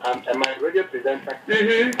 I'm my radio presenter.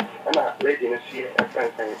 And I'm lady in a sea and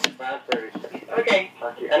friends and okay.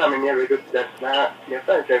 And I'm in your radio presenter now. Your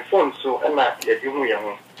friends and phone so and not yet you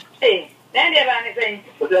young. Hey, then they're anything.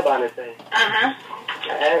 What's your banner saying?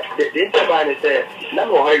 The interbanner said, no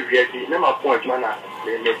more really, no more point, manner.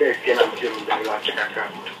 They may be again. I'm doing the last caca.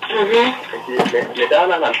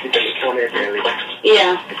 Medana and people in the phone every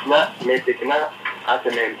yeah. It's not make not as a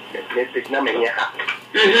man, make no many. Yes,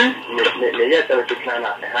 I was trying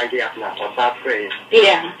to hang up now or start praying.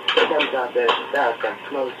 Yeah. Sometimes that can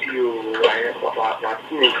close you. I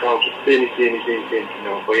think anything, you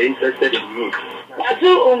know, for interested in me. I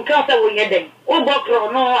do uncomfortable wedding. Oh,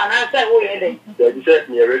 Bokro, no, and I said, wedding. You said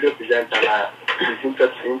me a radio presenter is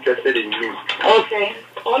interested in me. Okay.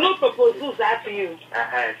 Or no proposals that to you.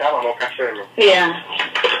 I'm not cashier. Yeah.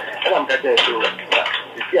 And I'm getting to you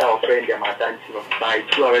see our friend, my time, by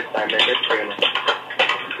 2 hours time,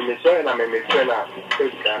 I'm sorry, I'm a friend.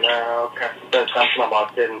 Something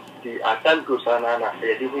about the time goes on and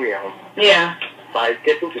yeah. By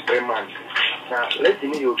getting to 3 months. Now, let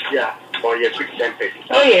me you here for your quick template.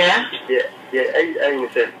 Oh, yeah. Yeah, I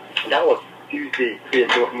said that was Tuesday.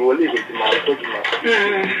 No, leave it to my document.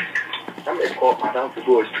 I'm a call madam to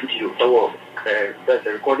go to studio. So, that's a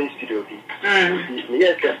recording studio.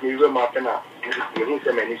 Yes, just me, room up and up. You need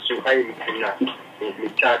some many so I me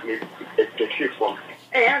chat me a trip from.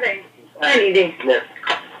 Hey, any day. Yes.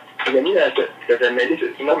 There's a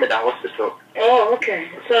medicine, not at hospital. Oh, okay.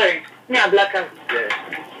 Sorry. Yeah, black out. Yes.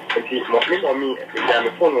 And see, me, I'm a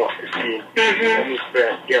phone was seeing. I'm a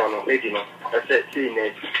girl, no lady, no. I said, seeing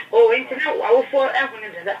it. Oh, internet, I will fall everyone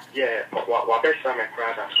into that. Yeah, what best time I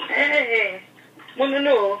cried. Hey,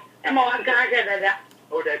 no, I'm all guy that.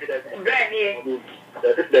 Oh, that's brand new.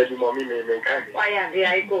 That's mommy, me, why, there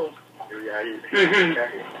I go.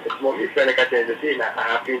 It's more friend I can say that I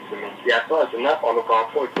have been to me. The advance not on the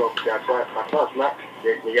comfort of the advance not the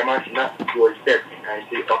Yamash not to a step. I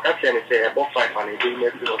see occasion is say about 500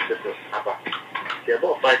 doing to hospital. The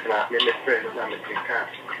about 5 now, my friend, I'm a car.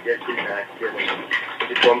 Yes,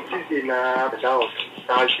 it's from Tuesday now, the house,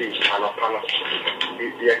 Thursday, and the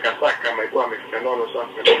Kasaka, my woman, and all of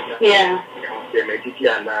something. Yeah. The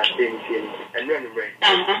Median, and anyway,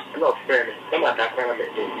 I'm not friend. Some of that kind of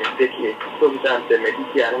mistake. So we can't say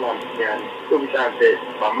Median, and so we can't say,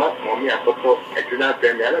 Mamma, Mommy, I thought I do not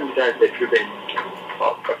pay me. I don't say the truth.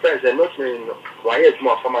 Friends are not saying why it's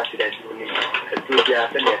more pharmacy than you need. Do the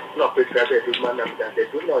not prescribe to man that they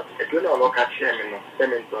do not look at Sherman,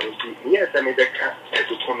 cement on the yes, I mean the cat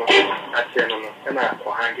to come at Sherman, and I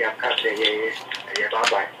for hanging up cat saying, yeah,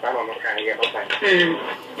 bye. I don't know, can you get bye?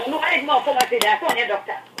 No, I'm more pharmacy than a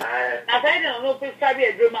doctor. I don't know, prescribe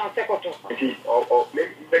a dream out secretary. Or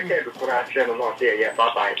maybe they can put out Sherman or say, yeah,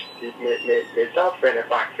 bye. It's our friend, a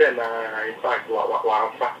back friend, in fact,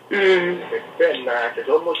 friend. It's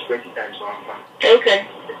almost 20 times one. Okay.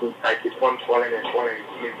 I keep on falling and falling.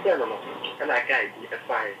 And I can't be a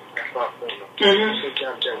fire. So I'm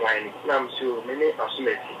so many assume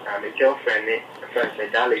I'm a girlfriend, a friend, a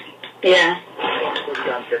lady. Yeah. So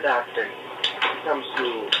I'm the doctor. I'm so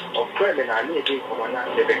of friend and I need to come on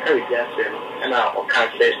and carry gas and I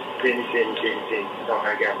can't say anything. So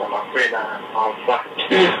I get my friend on fast.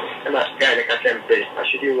 And that guy like I can say, I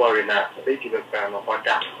shouldn't worry now. They give a fan of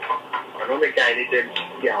that. I know the guy need them,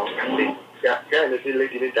 yeah, guy is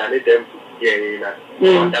lady need them Yeah,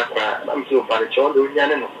 that's why I'm so bad. It's all the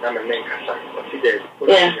young and I'm a man. Consider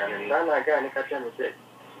Nana guy and catch me say,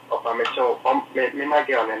 of I'm a show, me my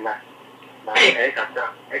girl and that. I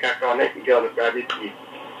got on it, girl, the private key.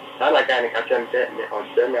 Nana guy and catch him say, or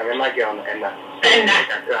send me my girl and that.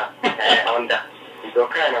 On that. It's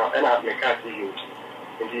okay now, and I'll make out to you.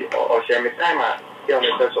 Or share me time, girl,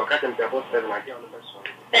 the best, or catch him to host them like girl, the best.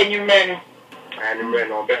 And you men. And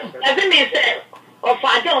men or better. I didn't say. Or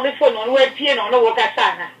I don't the phone on where piano no work at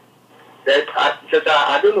Sana. That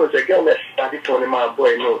I don't know the girl that started for my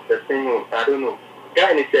boy knows the thing I don't know.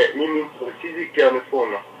 Guy said Mimi was easy girl on the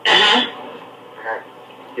phone.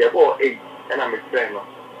 Yeah, boy 8 and I'm a friend.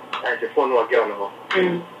 And the phone was girl no.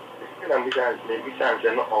 And I'm maybe times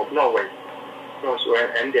of no way. No so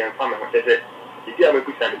and then family said it. If you have a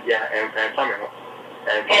good time and family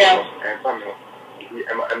and family.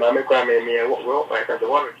 And I'm a crime me well I got the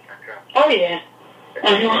water. Oh yeah. Or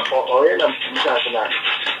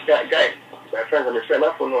guy, my friends and my friend, I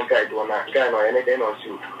phone no guy, do not guy or anything or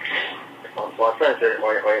you. For friends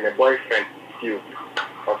or in a boyfriend, you.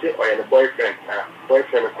 Or in a boyfriend,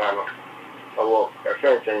 boyfriend of man. Or a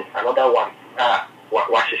friend saying another one,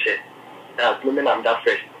 what she said. That's women, I'm that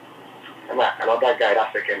first. And another guy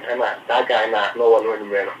that second. And that guy, no one knows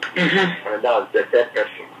him. And that was the third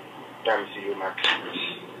person. Damn, see you, man.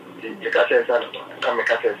 The catcher I'm a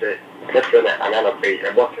catcher say, let's go and I'm pay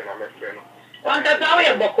a box and I'm a friend. That's how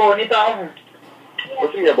you're Boconi down.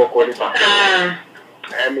 What's me a Boconi? I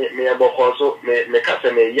me a book also, me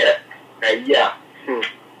catcher me, yeah, a year. A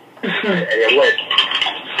word.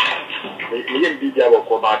 Me didn't be the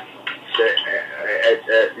Bocco back.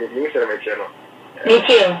 Me channel. Me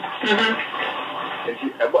too.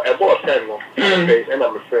 A box and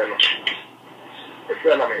I'm a friend. A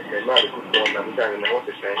friend of mine, not a good one, and I want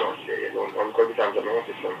to say, on COVID times, I want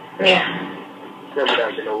to say. Yeah.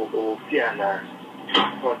 Sometimes, Piana,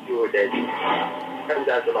 what you were dead.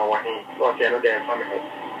 Sometimes, I want him, not the other family.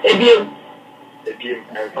 A beam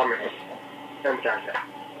and family. Sometimes,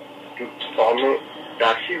 for me,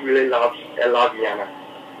 that she really loves Miana.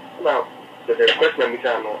 Now, the question is,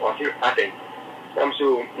 or she adding. I'm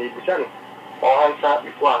so, Nibusano, or answer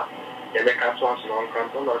before, and make us once on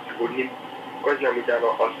canton or to good name. Question I'm done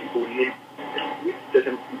or people name. There's a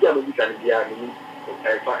young man and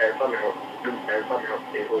family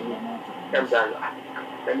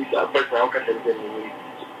and it's a personal question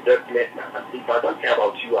that if I don't care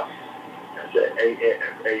about you, a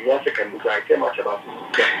young second, because I care much about you.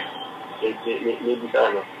 Maybe I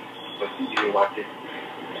know, but you watch it.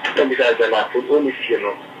 Then besides, I could only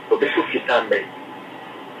feel but the cookie time made.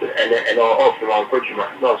 And all off around Kojima.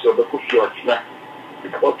 No, so the cookie or snack.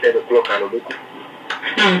 About 10 o'clock and a bit.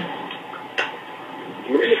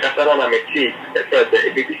 Casarana make tea, at first a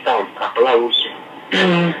baby sound, a flower.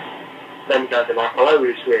 Sometimes an alcohol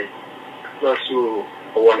will sway. Not so,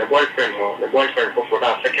 or one a boyfriend or the boyfriend for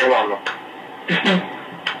that second one.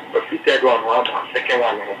 But he said one, second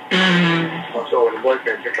one. Also, the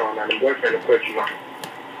boyfriend second one and the boyfriend of Kojima.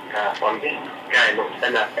 On this guy, no,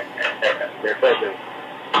 and the person,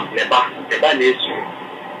 the band is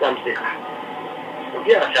something.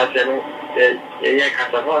 Yeah, I said, yeah,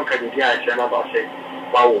 Casavan can be a channel about say,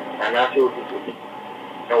 wow, and I feel good.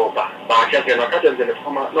 No, but I can't get a cousin in the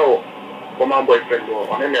former, no, for my boyfriend or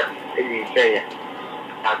on any saying.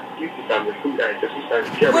 And this is on the food and the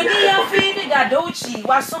sister. When you are feeding that dochi,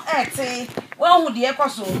 was so acting, well, would the echo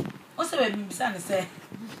what's the son say?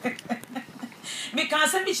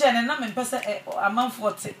 Because I'm and I'm in person a month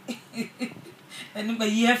 40. And a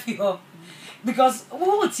year for you. Because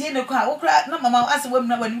who would see in the car? No, Mamma, ask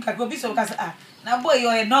women when you can go be so. Now, boy,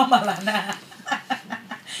 you're a normal.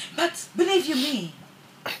 But believe you me,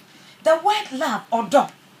 the white love or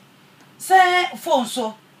dog say phone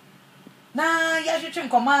so. Na ya hwetwe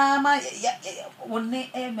nkoma woni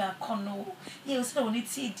ema kono ye o se woni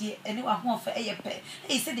tie die eni wa ho fa eyepe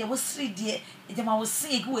e se de wo siri die jama wo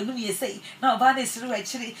sin egu enum ye sei na oba na siri wa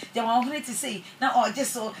chiri jama wo hne ti sei na oje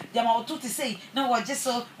so jama wo tu ti sei na oje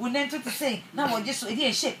so wonen tu ti sei na oje so e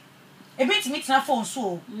die she e bit me tina phone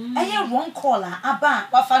so eye wrong caller aba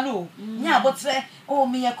wa fa no nya abotre o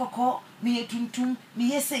me ye kokko me tuntum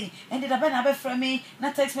me yesay and the bana be from me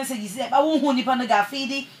na text messages there ba won hu nipa no ga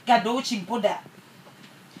feedi ga do chimpoda.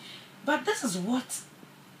 But this is what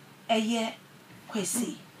a year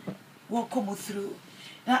kwesi will come through.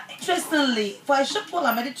 Now interestingly, for a shop all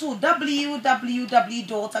I'm to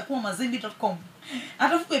www.akumaa.com. I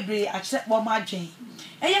don't February I check what my Jane.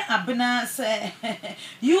 Aya abena say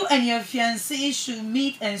you and your fiancé should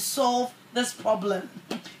meet and solve this problem.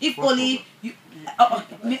 If only you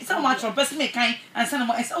so much for person make kind and send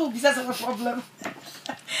them I say oh this is a problem.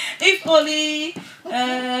 if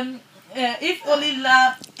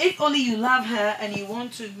only you love her and you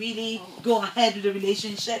want to really go ahead with the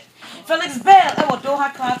relationship. Felix Bell,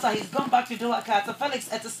 Doha Carter, he's gone back to Doha Carter. Felix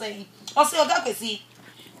had to say,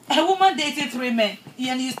 a woman dated 3 men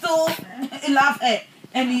and you still love her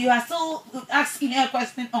and you are still asking her a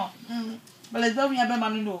question but let's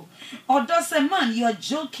know. Or does a man, you're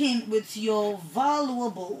joking with your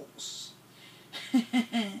valuables.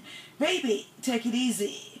 Baby, take it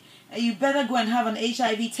easy. You better go and have an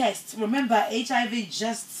HIV test. Remember, HIV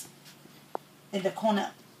just in the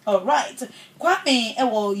corner. All right. Kwame,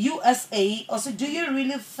 USA. Also, do you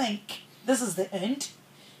really think this is the end?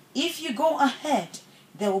 If you go ahead,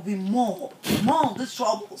 there will be more of the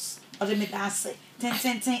troubles. Or the medaase.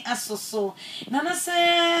 So. Nana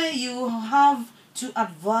say you have to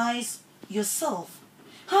advise yourself.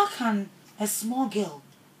 How can a small girl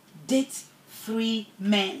date 3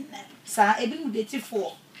 men? Sir, I've been dating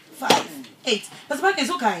 4, 5, 8. But back is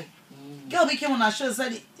okay. Girl became on our show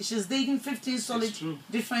said she's dating 15 solid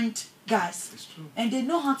different guys. It's true. And they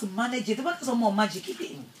know how to manage it. But some more magic.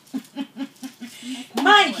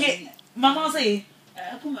 Mike, Mama say,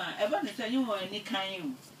 Akumaa, ever tell you what any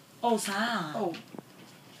kind. oh, sir. Oh,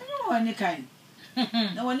 I don't know any kind.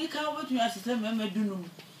 Now when you come with me, I say, "Remember, do no."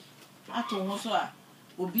 I told her so.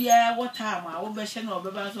 Obi what time I will be sharing or be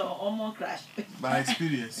so almost crash. By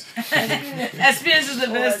experience. Experience is the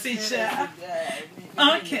best teacher.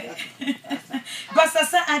 Okay. But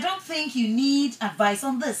sir, I don't think you need advice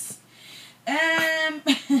on this.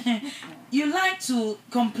 You like to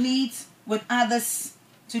complete with others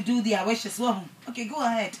to do their wishes. Well, okay, go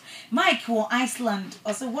ahead. Mike for Iceland.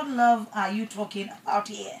 Also, what love are you talking about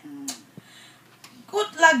here?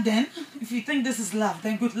 Good luck then. If you think this is love,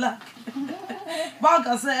 then good luck.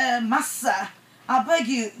 Because Massa, I beg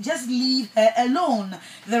you, just leave her alone.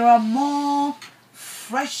 There are more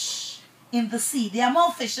fish in the sea. There are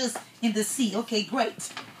more fishes in the sea. Okay,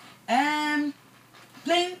 great.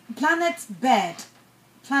 Planet Bed.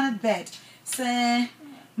 Say,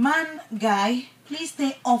 man, guy, please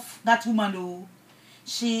stay off that woman. Oh,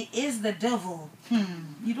 she is the devil.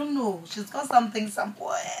 You don't know. She's got something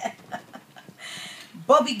somewhere.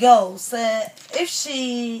 Bobby girls, if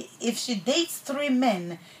she dates 3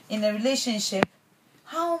 men in a relationship,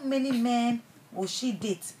 how many men will she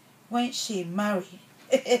date when she marry?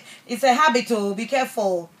 It's a habit. Oh, be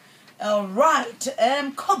careful. All right.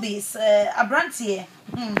 Kobe's Abrantie,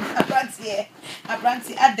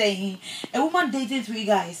 Adehi. A woman dating 3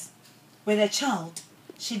 guys with a child.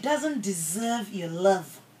 She doesn't deserve your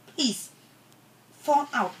love. Please fall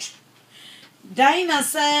out. Diana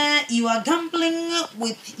said you are gambling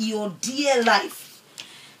with your dear life.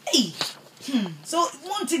 Hey. So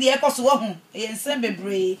one to the echo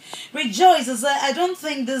Rejoice says I don't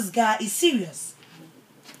think this guy is serious.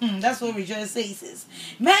 That's what Rejoice says.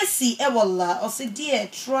 Mercy Ewala or say dear,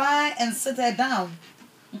 try and sit her down.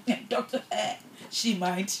 Doctor, she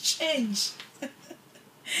might change.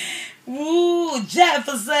 Ooh, Jeff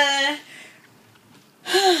said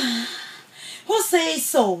who says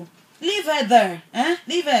so? Leave her there,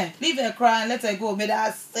 Leave her cry, let her go.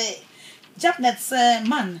 Medaase. Japnet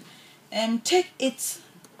man, take it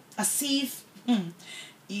as if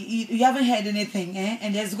you haven't heard anything,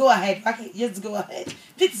 and just go ahead. Okay, just go ahead.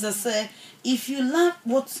 Pizza say, if you love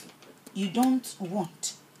what you don't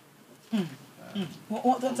want.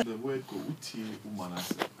 What the word go uti woman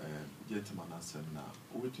as gentleman as now.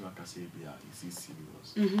 What you can say be is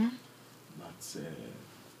serious. But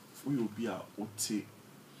we will be a uti.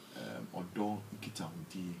 Or don't get on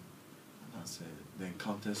the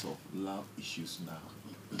encounters of love issues now.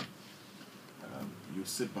 You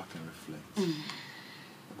sit back and reflect.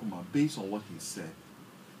 Based on what he said,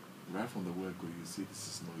 right from the word go, you say this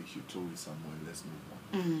is no issue, throw it somewhere, let's move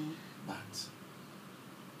on. But,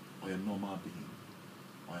 or a normal being,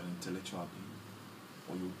 or an intellectual being,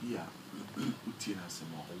 or you'll be a routine as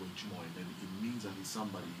more, or more, and then it means that he's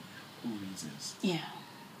somebody who reasons. Yeah.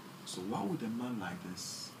 So why would a man like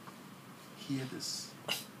this hear this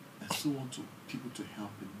and still want people to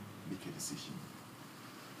help him make a decision?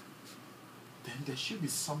 Then there should be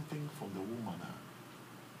something from the woman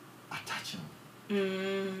attaching.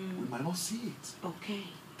 We might not see it. Okay.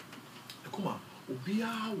 Akumaa,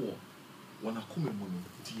 obiara wo wana kume mono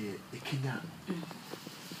die ekenya.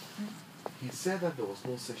 He said that there was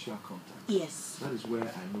no sexual contact. Yes. That is where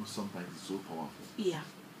I know sometimes it's so powerful. Yeah.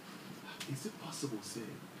 Is it possible, say,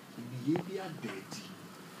 in behavior dirty,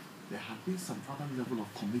 there had been some other level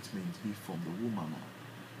of commitment be from the woman?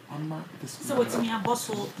 So what's me a boss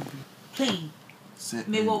plain?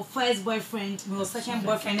 Me wo first boyfriend, me wo second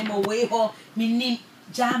boyfriend, me wo way ho, me name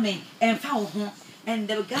Jamie and found home. And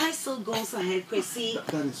the guy still goes ahead, crazy.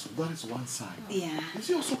 That is one side. Yeah. Is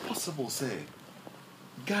it also possible, say,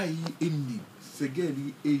 guy in me, say, girl,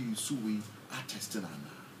 you suey, attesting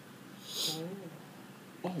Anna?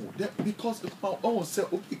 Oh, that because say,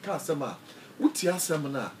 okay, can't say, ma, what you say,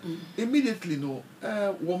 na, immediately, no,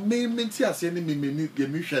 what may maintain any me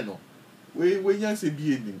get no. We just say,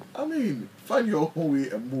 be in. I mean, find your own way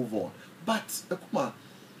and move on. But, Akumaa,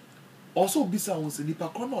 also, bisa won say, nipa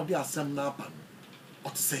kono de asem na apa no. Or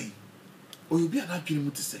to say, or you'll be an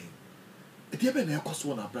argument to say, if you have an echo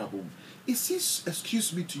one problem, is this,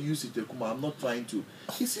 excuse me to use it, Akumaa, I'm not trying to,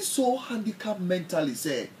 is he so handicapped mentally,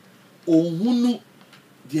 say, oh, who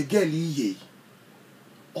the girl ye,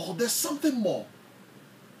 or there's something more?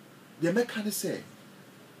 The mechanic say,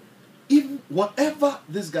 even whatever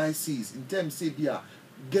this guy sees in terms, say, be a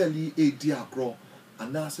girlie a dear grow,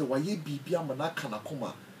 and now say, why ye be a manakana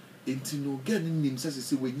Akumaa, into no getting him says,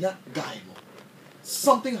 say, when ya guy no.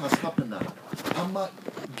 Something has happened now. I'm a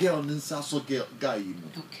girl ninsa so girl guy, you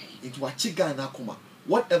know. Okay. Into a chick guy in Akumaa.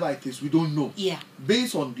 Whatever it is, we don't know. Yeah.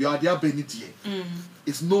 Based on the idea benity,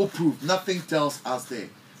 it's no proof. Nothing tells us there.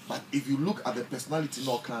 But if you look at the personality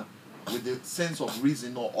Noka with the sense of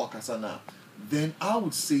reason or Okasana, then I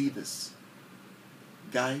would say this.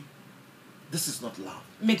 Guy, this is not love.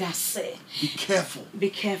 Medaase. Be careful.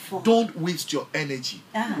 Be careful. Don't waste your energy.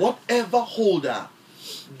 Whatever holder,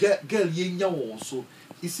 girl, also.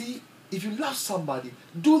 You see, if you love somebody,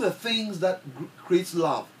 do the things that creates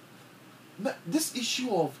love. This issue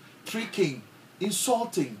of tricking,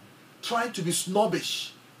 insulting, trying to be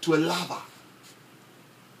snobbish to a lover.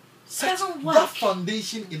 That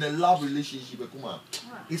foundation in a love relationship, Akumaa,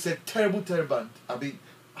 is a terrible. I mean,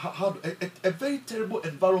 a very terrible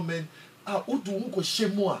environment.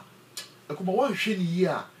 Akumaa, one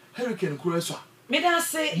year, hurricane Kureswa.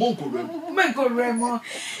 Medaase. Monko Remo.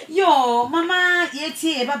 Yo, Mama,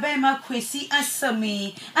 yeti ebabema kwesi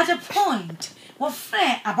asami. At a point, what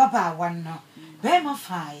friend ababa one no. Bema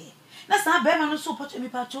fire. That's not Bema no so patch me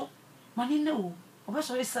pacho. Money no. Over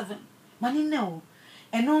 7. Money no.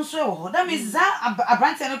 And no so that means that a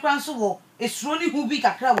branch and a crown so it's really who be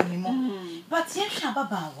a crowd anymore. But yes,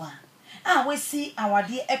 ababa one. We see our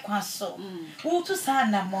dear Equaso. Who to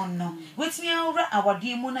Sana Mono, with me over our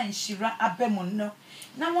dear Mona and Shira Abemono.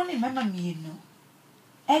 Now, one remember me, no.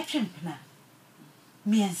 A trimpna.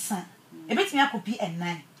 Me and son. A bit me a copy and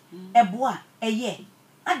 9. A bois, a year.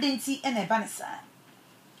 I didn't see any banasa.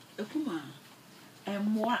 Akumaa, and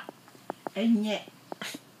moi, and yet.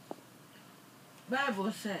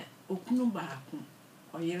 Bible said, Okunu Baku,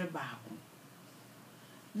 or Yere Baku.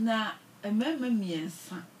 Now, remember me and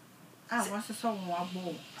son. I was a song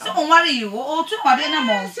wabo. So, worry you, or 2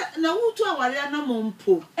 Ariana. No, 2 Ariana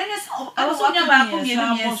Mompo. And it's I was on your back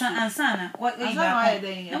and son. What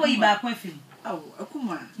are you back with him? Oh,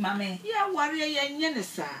 Akumaa, Mammy. Yeah, warrior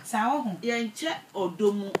Yenisa. Sao, Yenche or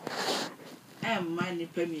Domo. And my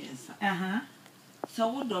premiers. So,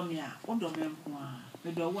 what domia, what domain,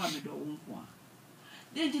 the door one, the door one.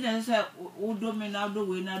 Didn't say, O domain, now do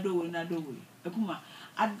we, Akumaa,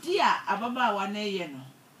 a dear Ababa 1 year.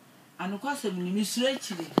 And of course, I'm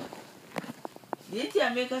misreaching. Yet, I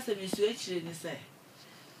make us a misreaching, say.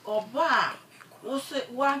 Or bar was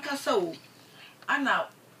one castle. And now,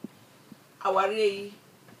 our ray,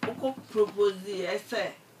 Oko propose the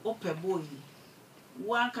essay, Ope boy.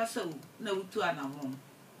 One castle, no 2 and a month.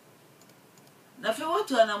 Now, if you want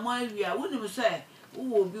to an amount, we wouldn't say, who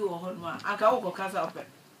will be a home, I can over castle.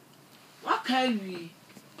 What can we?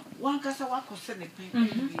 One castle, what could send a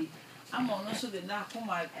paper? I'm also the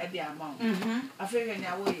Akumaa at the amount. I figure in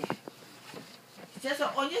your way. Just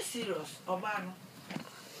on your serious, Obano.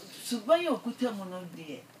 Subayo Kutamono,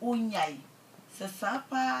 dear, Unyai,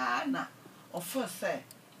 Sasapa, or first say,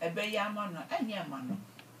 a bayamano, and yamano.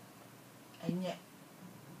 And yet,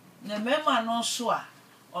 the member no swa,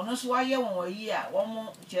 or no swaya 1 year, one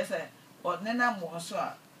more, just a, or Nana more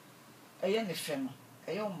swa, a young femo,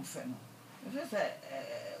 a young femo. If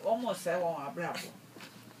it's almost say one bravo.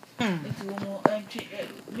 It's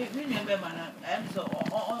remember, man, I'm so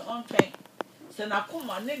on train. So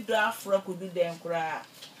Akumaa, no draft rock could be them cry.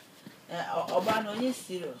 Obano is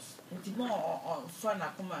serious. It's more on fun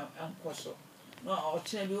Akumaa and Koso. No, or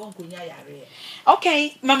Cherry Uncle Yari.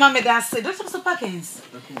 Okay, Mama Medaase, Dr. Perkins.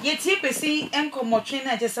 Yet, see, Uncle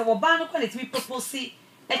Motrina just said, Obano quality me propose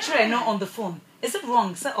a tray not on the phone. Is it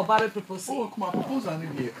wrong, sir, or Barry propose? Oh, my proposal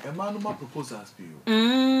in here, a man of my proposals to you.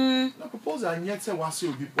 The proposal, and yet say, was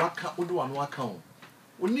you be what can't do on one account.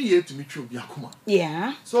 Only yet to meet you, Akumaa.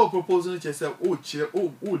 Yeah. So, proposal just said, oh, chill,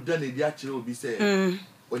 oh, done it, the actual will be said,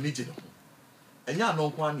 or need you. And you know,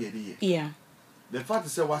 one year. Yeah. the fact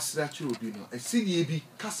is say was natural be no. I see ye be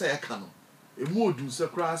kasa e ka no. E mo do se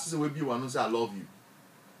kra say we be one say I love you.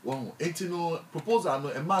 Wow, ain't no proposal no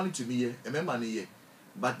a man to me ye, a man ye.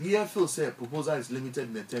 But here feel say proposal is limited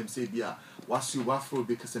in the term say bia was you wafro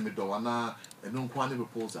because me do wana and non kwani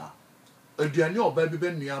proposal. Aduane oba bi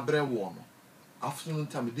ben nua bre wo no. Afternoon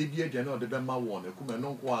time dey bi aduane o de be ma wo no ekuma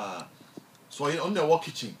non kwa. So on the work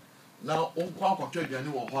kitchen. Now on kwa kwatwa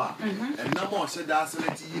aduane wo ho a. And na mo se da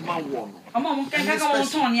select yi ma wo no. Omo mo kan ka wo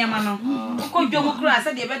ton niam no. Ko dwomo kura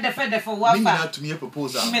se de be defo wa fa. Me na to me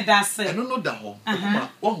proposal. Medaase. I don't know that ho.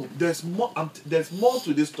 There's more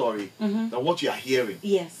to this story than what you are hearing.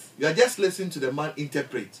 Yes. You are just listening to the man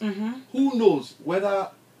interpret. Who knows whether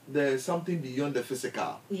there is something beyond the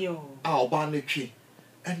physical? Yo.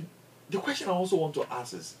 And the question I also want to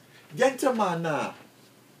ask is, gentleman now,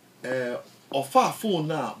 or far phone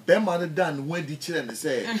now, Beman done when the children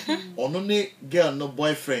say, or no girl, no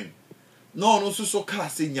boyfriend. No so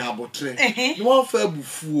cast in Yabotre. No one fair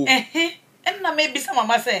buffoo. And now maybe some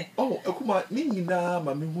mama say, oh, Akumaa, Nina,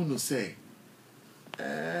 Mammy Muno say,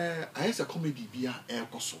 I have a comedy via air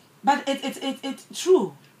coso. But it's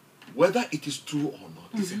true. Whether it is true or not,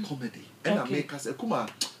 it's a comedy. And I make us Akumaa,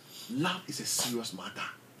 love is a serious matter.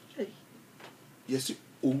 Yes,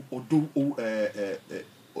 odo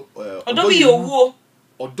ye owo.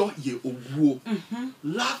 Odo ye owo.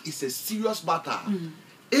 Love is a serious matter.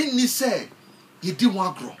 Any say you did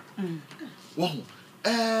want grow.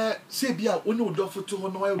 Say bia only odo for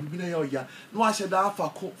 200 no be na ya. No I said that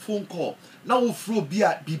phone call. Now we fro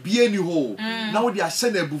bia bibie ni ho. Now they are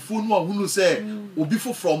send a buffon no who say obi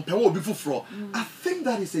from pe obi fro. I think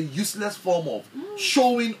that is a useless form of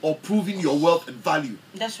showing or proving your wealth and value.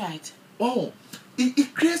 That's right. Oh,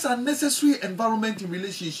 it creates a necessary environment in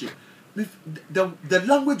relationship. The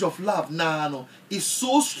language of love no is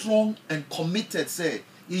so strong and committed. Say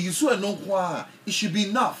you so no it should be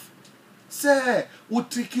enough. Say wo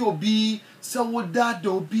tricky obi, say wo dad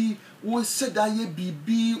obi, wo said that ye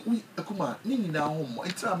bibi, we Akumaa ni na home.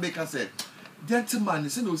 It make us say gentleman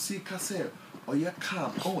say no see ka say or ye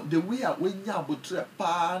calm. Oh, the way I when ya botre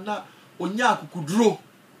pa na onya kukudro.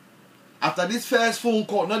 After this first phone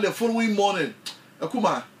call, not the following morning,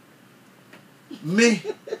 Akumaa, me.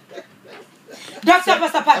 Doctor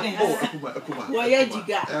Pastor Pagan. Oh, Akumaa. Why you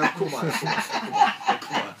got? Akumaa.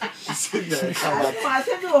 I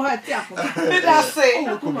said no her tap. Medaase.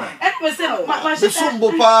 And we say The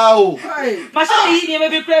sumbo pao. Masha yi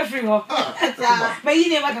maybe cry free ho. But yi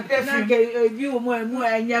never can cry free. You more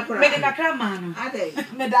and yakra. Medical cram. Ade.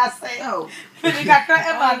 Medaase. Oh. Medical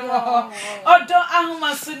Emmanuel. Odo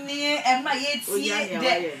ahuma suni e ma yetie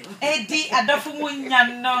de edi adofo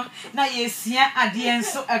munyan no na yesia ade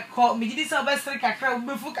enso ekọ. Megidi se obesere kakra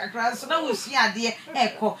obefu kakra so na wo sua ade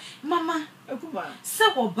ekọ. Mama se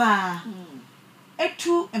wo ba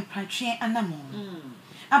etu empatwe anamo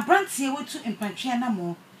abrantie wetu empatwe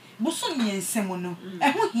anamo buso miensem no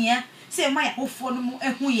eho hia se ma ya ofo no mu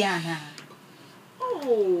eho ya na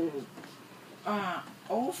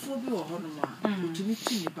awofo bi wo hono ma otumi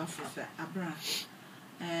tini ba fo se abra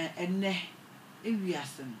enne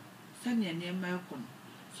ewiase no se ne ne ma ekon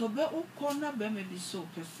so be ukọ na be me bi so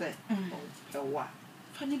pese pewa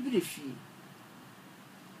fani bi refie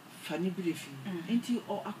enti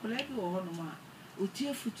o akola bi wo hono ma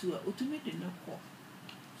otie futu a otumi de ne kọ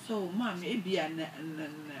so mama ebia na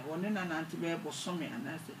woni na nante be bosome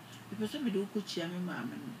anase me pese me de ukochia me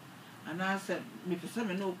mama no anase me pese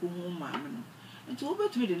me na okohu mama no enti wo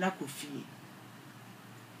betumi de na kofie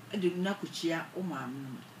de na kochia o mama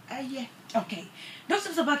no aye okay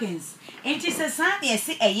Dr. Sabakins enti se san na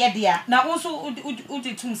ese eye dia na wo so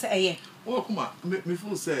udi tum se eye Oh, Akumaa, me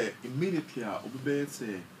feel say immediately obi be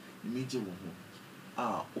say immediate wo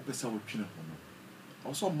ho opesa wo twene ho no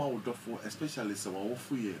also ma wo dofo especially say wo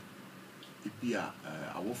fo ye ebia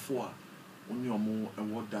awofo a oni omo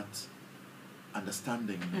and that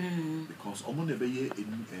understanding because omo na be ye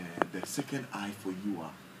the second eye for you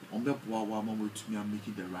be boa wa ma to me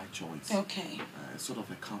making the right choice. Okay. Sort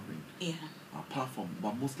of a covering. Yeah. Apart from,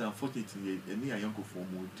 but mostly unfortunately any young for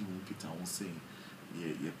more do kita on saying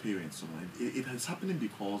your parents. So it is happening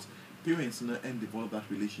because parents and develop that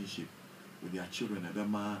relationship with their children and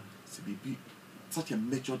them to be such a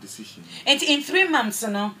major decision. And in 3 months,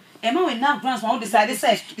 Emma will now grants one decided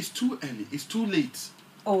it's too early, it's too late.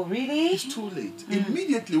 Oh really? It's too late.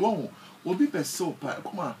 Immediately one will be so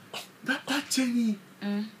Akumaa, that journey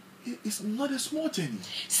it's not a small journey.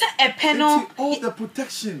 So a panel all the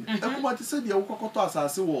protection. Akumaa to say the Okokoto as I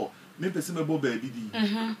say me person me bo baby di.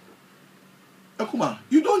 Akumaa,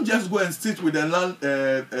 you don't just go and sit with the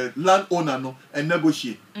landowner and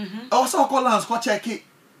negotiate. Also call lands go check it.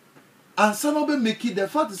 and some of them make it the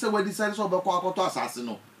fact is when decide so about to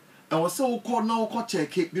assassin. And was so called now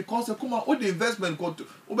check it because Akumaa all the investment go to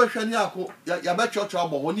ya bet your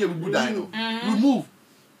trouble when you good remove.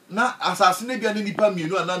 Now assassinate any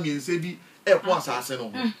permit and I mean say be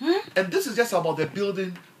assassin. And this is just about the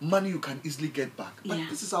building money you can easily get back. But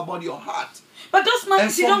this is about your heart. But those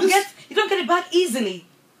monies you don't get it back easily.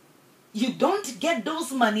 You don't get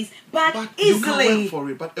those monies back easily. You can't wait for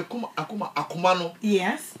it. But Akumaa no.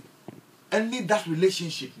 Yes. And need that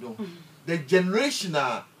relationship, no. The generation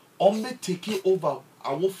only taking over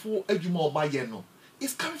our full ejuma omaye no.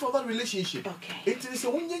 It's coming from that relationship. Okay. It is a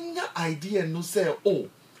when idea no say, oh,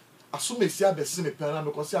 assume sia be me parent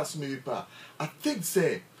because assume me pa. I think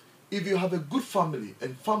say if you have a good family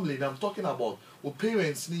and I'm talking about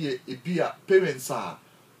parents ni parents are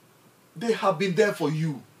they have been there for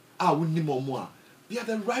you. They are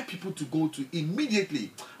the right people to go to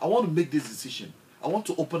immediately. I want to make this decision. I want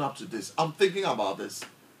to open up to this. I'm thinking about this.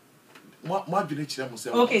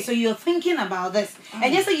 Okay, so you're thinking about this.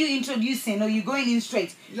 And yes, you're introducing or you're going in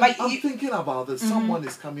straight. Yeah, but I'm thinking about this. Someone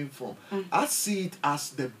is coming from. I see it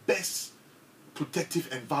as the best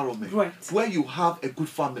protective environment. Right. Where you have a good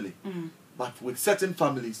family. But with certain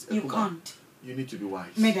families, you can't. You need to be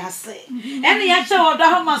wise. Medaase. And the actual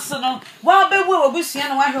Dahamasono, while be will be seen,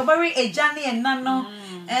 while very a Johnny and Nano,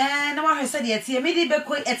 and no one said yet, maybe be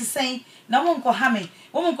quick at the same, no one ko hammy,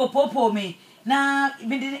 woman ko popo me. Now,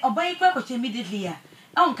 obey quack immediately.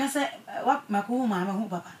 Oh, Cassa, what Makuma,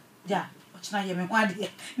 papa. Ja, what's not your one dear.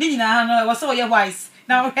 Nina, was so your wise.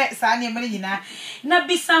 Now, Sanya Marina. Now,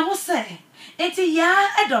 be some say, ain't it ya,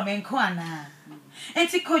 Edo Menkwana?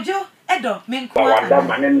 Ain't it Kojo, Edo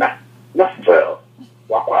Menkwana? Not fail.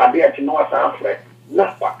 What be at no afraid.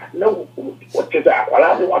 Not no, what is that? Well,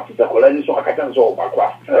 I don't want to the colony so I can't solve my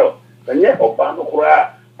class. And yet,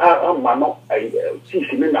 Obama, I'm Mano, I see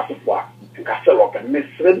him in Africa, and Castle up and Miss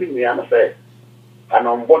Sending and say, and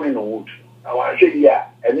I'm born in the wood. I want to say, yeah,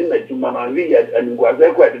 and in the human and was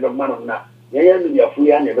there quite a man on that. Yeah,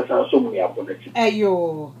 free and never sound so many opponents.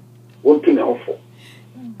 Ayo. What to know for?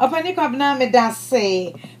 Upon the cabana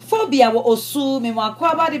medaase. Phobia will osu me wa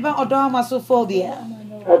kwa ba de ba odoma so phobia.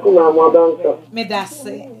 Akumaa mo danka.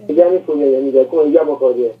 Medaase. Ijani kunye ni de ko yabo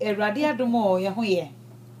ko de. Erade adomo ye ho ye.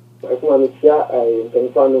 Akumaa me tia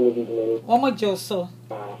mpemfa no mu didine. Wo mo joso.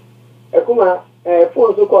 Akumaa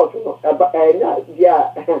phone so call no na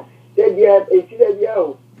dia dia eti dia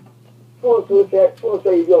o. Phone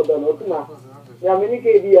so ibi odo no Akumaa. Ya me ni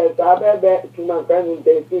ke dia sa bebe tuma kan ni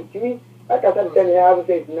de timi aka sa tene have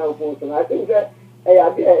say na phone so I think that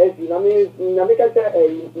na me ka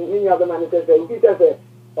say ni ya be man say we say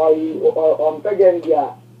on pegen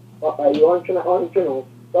dia on chino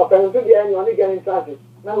so kan so dia ni on get in traffic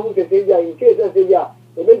na who say dia in case say dia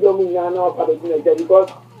e be do mu na na pa be na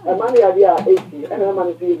because a man ya dia 80 and a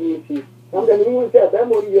man say 80 am the new say be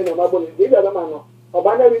mo ri na ma bo ni dia da man no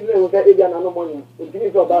obana wi na say dia na no money o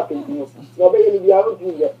tini so ba pin no no be ni dia o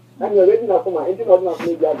tini and you ready na kuma enti no na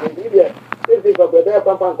play dia dia say for better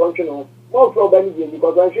pampan control more for Benny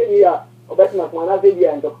because I'm sure you are about my man. I say,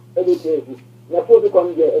 yeah, and every day. Now, for the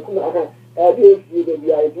come here, I do see the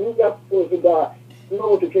BI. You got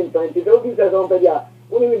no to change 20. So, this is on the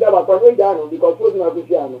only about what down because what's not the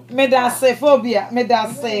piano. Medaase phobia,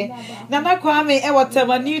 medaase. Nana Kwame,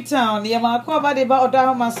 whatever new town, Yama Kwaba de ba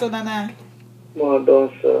odama so nana. More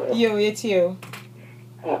don't sir. It's you.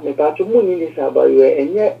 Me ba to money is about you,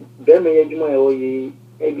 and yet, them may you my oye,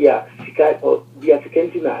 maybe a sky or be a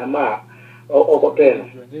Kentina Ama. Or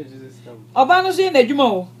pen. Obano in the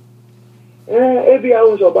Jumo. Every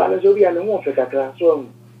hour of Obana, so we are no more for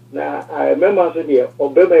classroom. Now, I remember so dear,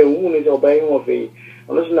 or Bema woman is obeying of a,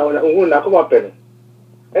 unless now I come up pen.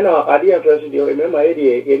 And our idea first, you remember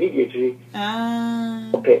immediately.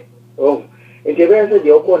 Okay. Oh, it's a very good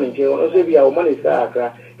opponent, also be our money star,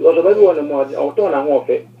 because of everyone more, our turn and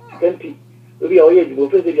warfare. 20. We are here to go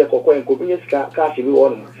visit your cocoa and convenience cash if you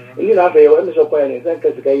want. And you have a women's opinion, and thank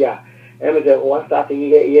one starting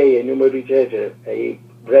here, and you may be a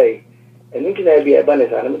break. And you can be a banner,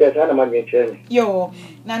 and that's how I'm going to Yo,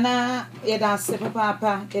 Nana, Edase,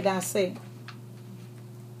 Papa, Edase.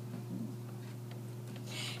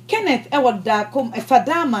 Kenneth, I would come a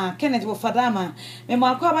Fadama, Kenneth or Fadama. Me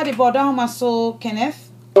ma kwa de border ma so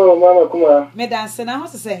Kenneth. Oh, Mama Kuma. Medaase na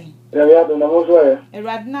what to say? Yeah, no more. A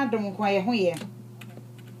radna dom kwa ye ho ye.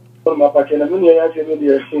 Oh, my patient, I'm going to be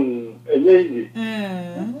a sin. A lady.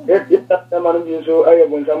 Yes, I'm going to so I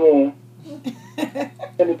have some more.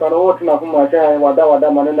 And if I don't want to know my child, what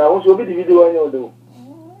that man, and I also be the video I do.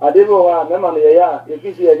 I didn't know how my yeah, if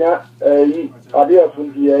you see a idea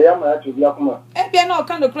from the Yama to Yakuma. E be no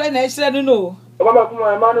kind of cry na e no. Obama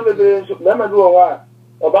kuma manu bebe so na do wa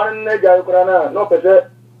oban na ja kura na no pese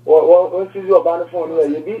wo sisi oban phone no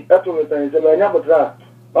ye bi ato me pen se ma nya botra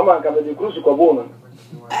mama nka me cruise ko bo no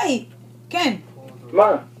Hey, Ken.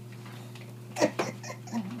 ma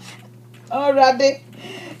Alright.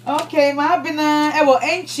 Okay, ma bina e wo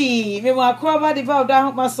enchi me mo akroba di ba oda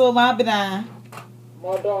homa so ma bina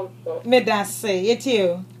Modern so. medaase yeti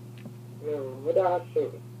o. Medaase.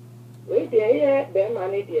 We dey be man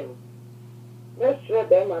dey. Let's say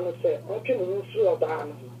be man say, "Otu no nsu oba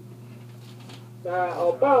no." Na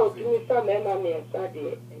oba otumi sa me ma me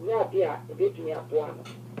nsade, enya de a ebetumi aboa no.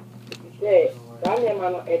 Say, "Dane ma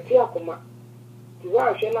no eti akoma." Ti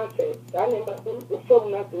wa hwe na say, "Dane ma ufom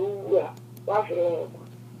na do wu a, wa hwe no."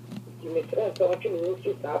 Ti me tre so otu no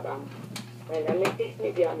nsu sa ba no. Na me ti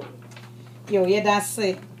ni dia ma. Yo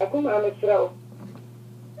yedase. Akumaa me frɛ wo.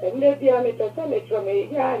 Ɛnna bi a metɔ me frɛ me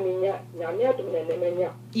yɛ a menya nyame adom na ɛnɛ manya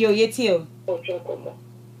Yo yeti o. ɔtwe nkɔmmɔ.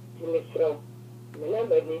 Nti me frɛ wo. Me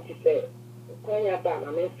namba ni ti sɛ kwan yɛ ba na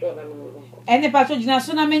me frɛ na me nkɔ. Ene patro gina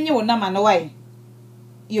so na menye wo nama no wai.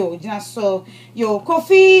 Yo gina so. Yo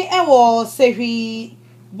Kofi e wo sehwi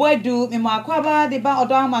boedu me mo akwaba de ba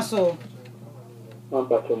odo homa so.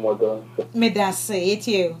 mamba to modern so Medaase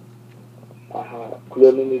yeti o. aha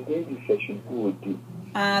kulo no ne din di session bu odi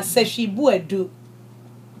Sehwi boedu.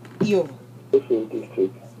 Yo. so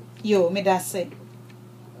district Yo medaase.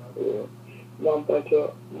 mamba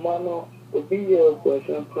to mano obi ye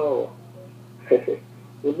question power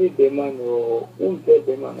obi de mano unze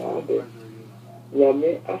de mano ade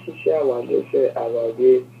nyame ahihia awade sɛ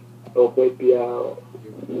awade ɔba bia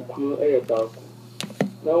ukunu ɛyɛ baako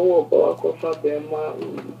na wo ɔba akɔfa bɛma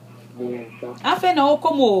mmiɛnsa Afe na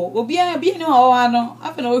okomo obi ni ho wa no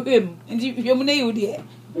afe na ohwem nti hwem na yi de.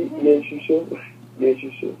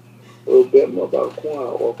 yɛhwehwɛ ɔbɛma baako a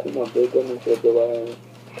ɔkoma bɛgya no sɛ bɛware no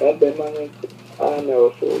saa bɛma no a na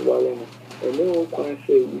ɔsɛ ɔware no ɛne wo kwan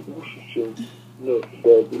sɛ wohwehwɛ no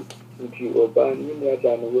daabi nti ɔba ne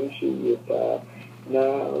nuada no wɔnhwɛ yie paa na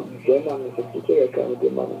bɛma no sɛ foto yɛka no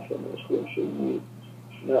bɛma no sɛ no so wɔnhwɛ yie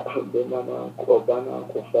na bɛma no ɔba no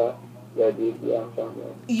akɔfa yɛde bi amfa no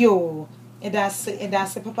Yo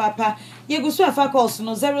edase papa yegusu afa calls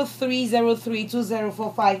no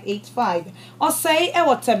 0303204585 or say e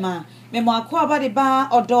wotema me mo akwaba de ba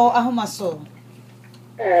odo ahoma so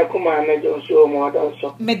kuma na jo so mo da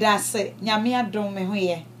so medase nyame adom me ho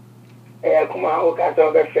ye kuma o ka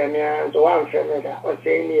to be femia so wan femia da o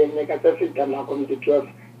sei ni me ka to fit na kom to 12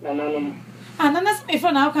 na nanom anana se me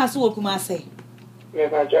fro na aka so okuma say me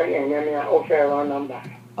ba join nyame a o fe ro number.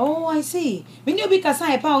 Oh, I see. Me ni obi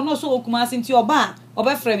kasa e pa no so okuma se nti oba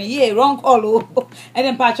obefrɛ me ye wrong call o and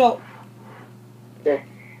then pacho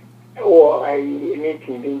Oh, I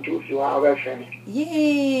meeting been to you our friend.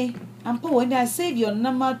 yeah ampo when I save your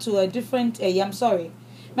number to a different I'm sorry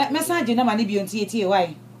message number ni bi onti eti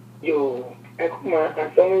why Yo, kuma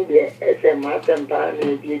asomo de SMS mpa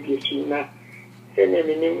na bi su na se ne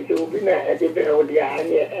minim se obi na e be o de a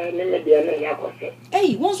ne me de na yakose.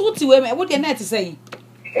 hey won so ti we me wo de na ti say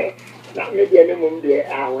Na me de ne mum de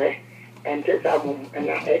awe ente sa mum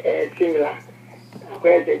na similar.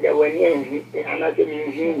 Akwa se de wani ana se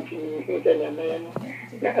mi se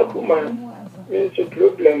na na kuma me so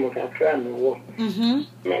problem ka kra me wo.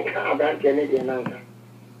 Me ka abante ne de na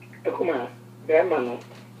akuma be ma no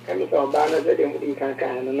kami so ba na se de mu kan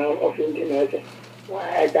kan na ofin na se wa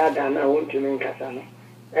da na won tumi nkasa no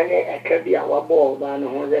ene eka bia wa bo ba no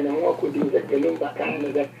ho ze ne ho akudi se kelum ba kan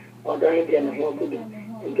ne ze odo ne de ne ho akudi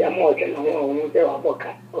ntia mo te no ho mu se wa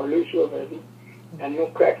boka o lu su ba bi and no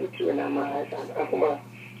credit to na ma sa akuma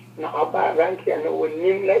na aba rank ya no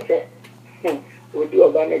wonim na se odi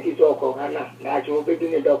oba na ti so ko kana na jo be di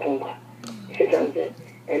ne do kon kwa se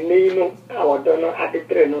ene no a odo no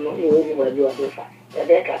atetre no no wo mu ba bi o fa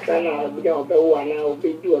ebe ka sana bi o be wa na o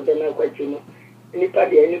be di odo na kwachi no nipa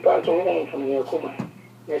de nipa so ho fun ya kuma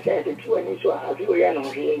na se te tu ani so a bi o ya no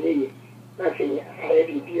hwe ye na se ya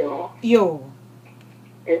bi bi o yo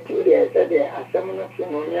etu de se de asem no se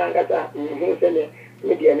no nya ngata hu se le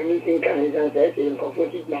media no meeting kan izan se se ko fo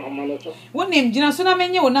ti na mo no so wonim gina so na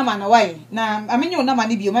menye wo na ma na why na amenye wo na ma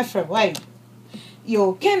ni bi o mefrɛ why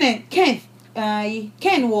yo Ken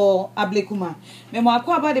wo ablekuma me mo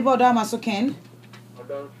akwa ba de bodo ama so Ken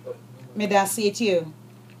me da see it you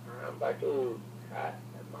but oh man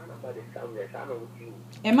about the sound that I know with you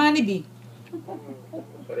e ma ni bi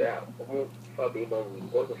so yeah for be about we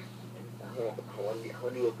go to how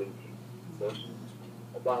do you open it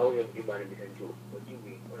about how you do man be do what do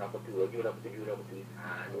we on up to you up to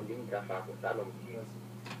no limit that for that no you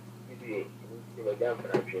you jam for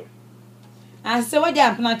that se wa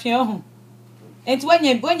jam na twe ho enti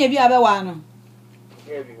wanya bi abewa no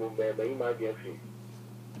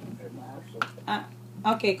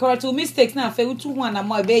Okay, correct. Two mistakes now. Fe utu one na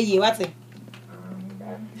mo be ye what?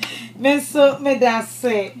 Me so me that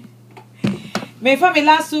say. Me for me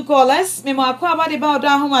last 2 callers. Me mo akwa ba de ba odo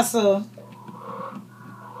ahoma so.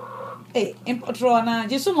 Eh, impotro na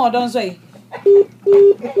Jesu mo don so yi.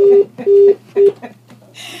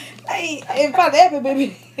 Ay, in fact,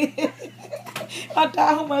 baby. Odo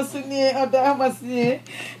ahoma so ni.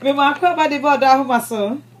 Me mo akwa ba de ba odo ahoma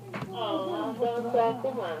so.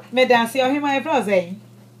 Me dance your him my brother.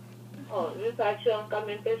 Oh, you catch on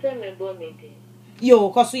coming person me bo meeting. Yo,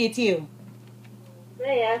 cause you too.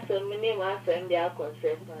 Say yes, so many months and their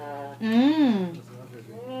concept.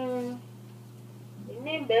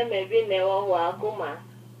 Ni be me bi ne wo ho Akumaa.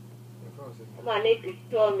 Ma ne ti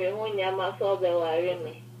to me ho nyama so be ware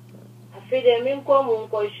me. Afi de mi nko mu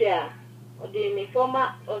nko hwe a. Odi ni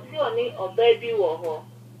forma osi oni oba bi wo ho.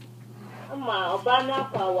 Ma oba na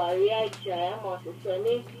kwa ware aja e mo so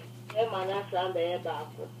ni e ma na san be ba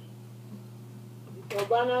ko.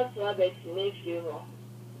 Oba na so be ti ne fi ho.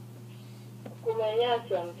 Kumenya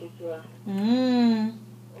sam kitwa.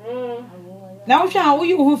 Na wo hwa wo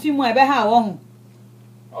yi wo fi mu e be ha wo ho.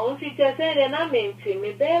 On fit say the na menti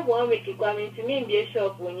me be 1 week kwa menti me bi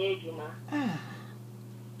shop onye ejuma.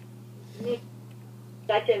 Ni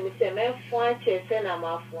tache mi se me fon che se na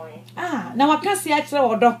ma fon. Na wakasi a kire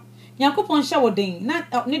wodo. Yakopon hye woden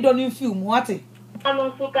na ni do no fi mu ate.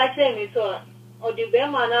 Anu so ka che mi so odi be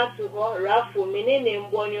ma na to ho rafo me ne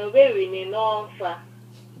mbo ni obewi ni no mfa.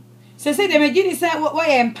 Se de me gini say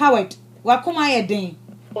we empowered. Wakoma ye den.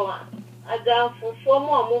 Aga fufo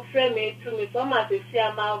mo frame me to me for my see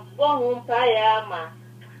ama bo mpa ya ma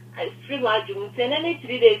I stream ajum tene ni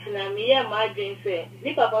 3 days na me ya ma adwin say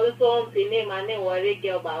ni papa so on tene ma ne wore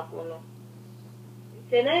girl ba ko no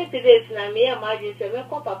tene ni 3 days na me ya ma adwin say me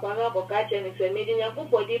ko papa na boka che ni say me di nya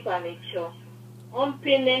fufu di pa ni cho on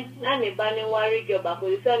pine na ne ba ni wore girl ba ko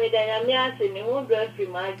say me da nya me ase ni hu do free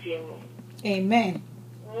ma adwin mo. Amen.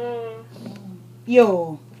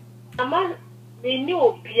 Yo Ama me ni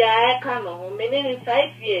obia ka no ho me ni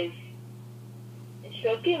 5 years.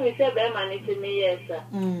 Shoki me say be man it me yes.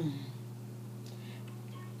 Man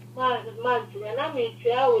na me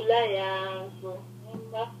twa ula ya so.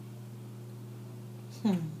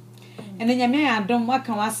 Ene nyame adom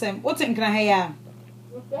waka wasem. Wote nkra ha ya.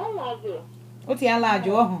 Wote ala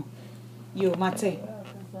ajo ho. Yo mate.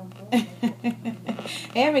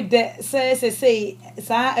 Every day say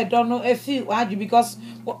sa I don't know if you argue because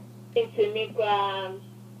it's me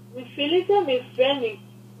we feel it me friend me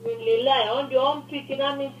rely on the on picking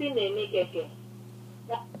am in any keke.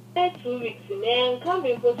 2 weeks then come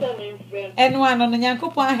in for some friend. And one on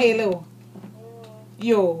Yankopon hello.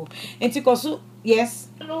 Yo, enti koso yes.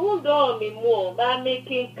 No who do me more by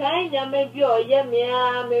making kind ya maybe or yeah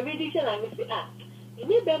me reading and me say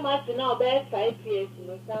ni be ma ti na be 5 years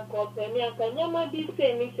no san ko pe mi anka nyama bi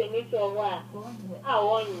se mi so wa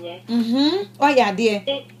wonye o ya de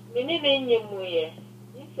mi ni be nyemu ye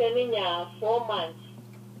ni se ni nya 4 months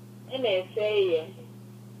ena se ye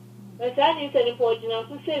but ani se ni po jina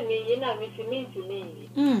ku se mi yi na mi ti mi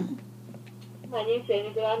ma ni se ni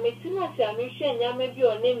do mi ti na se mi hwe nyama bi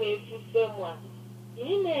o ne me fi fe mu a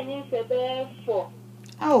ni na ni se be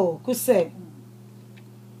 4 ku se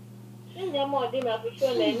Nyama odi ma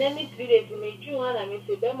fuso na enemi 3 days me juwa na me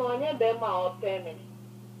se be ma onye be ma o payment.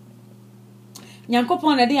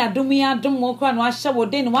 Nyankopon na de adom ya adom mo kra no ahye wo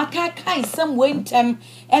den waka kai sam wentem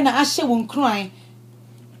e na ahye wo nkran.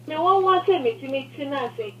 Me won wa se me ti na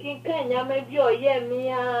se kin kan nyama bi o ye mi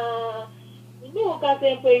a. Ni o ka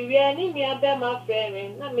se pe wi ni mi abe ma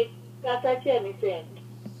frame na me ka ta che mi se.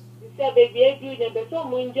 Se baby e bi ne be so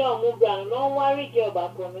mo nje o mo bra no worry girl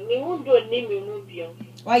ba ko ni hu do ni mi mu bi o.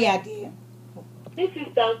 Why ya de? This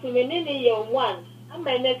is down to me nene year 1. I'm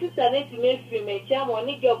my sister net me free me cha mo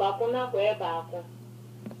ni girl ba ko na ko e ba ko.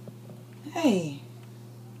 Hey.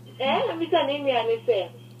 Mi sa ni mi ani se.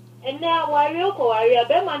 Ena wari o ko wari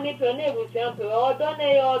abe ma ni pro na ebusian pro odo na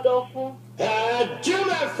ye odo fun.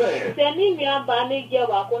 Juma fair. Se ni mi aba ni girl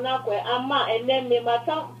ba ko na ko ama ene me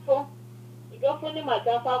mata fo. Igo fo ni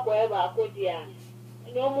mata fa ko e ba ko dia.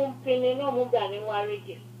 Eni o mu mpini no mu bra ni wari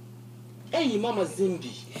ge. Hey mama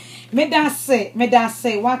Zimbi.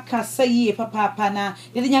 Medase waka say papa na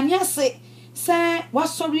de nyame ase say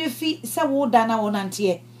wasori afi say wo da na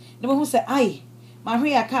wonante ne bo hu say ai ma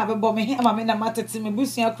hwe aka bebo me he ma me na matete me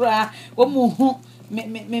busua kra wo mu hu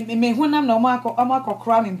me honam na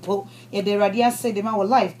omakokra me mpo ye de radi ase de ma wo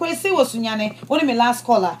life kwesi wo sunyane woni me last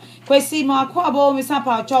caller kwesi ma akwa abo me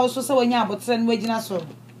sapa chawo so say wonya abotre no wagina so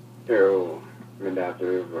yo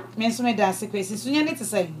medase me so medase kwesi sunyane te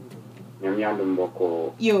say Yamiadum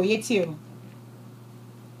Boko. Yo, yet you.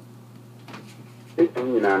 It's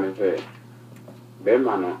me, say,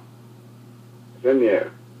 Bemano. Then,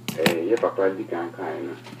 ye papa dikan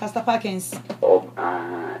kind. Pastor Parkins.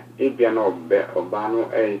 If you know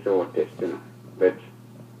Obano is or testing, but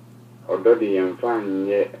although the infant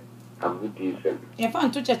yet a good decent. You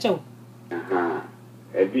found to church. A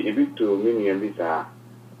bit to many and this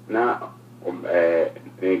now,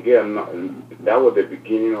 again, that was the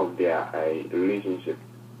beginning of their relationship.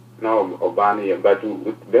 Now, Obani, but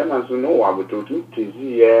them as you know, I would do to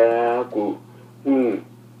see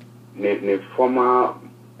the former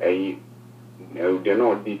they're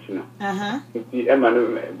not teaching. At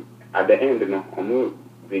the end, no, I'm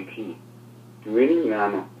the key. To winning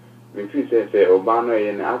now, if you say Obama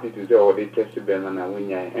and attitude or they test them and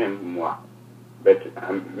when I am more. But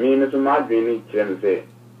me, as a mad being say,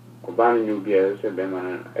 Obama, you be a seven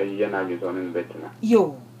and a year is on in better.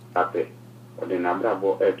 Yo, Happy or the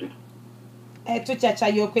Nabrabo to chacha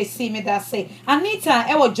yo kwesi medaase. Anita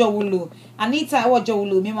ewo jowulu. Anita ewo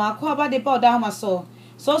jowulu. Me ma kwa ba de ba da ma so.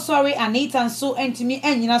 So sorry Anita and so entimi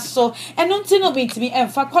enyina so. Eno nti no bi ntimi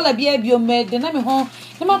emfa kola bia bio me de na me ho.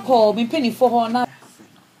 Na ma call me penny for ho na.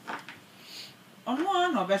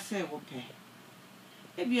 Ono no be say wo pe.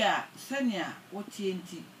 E bia senia wo tie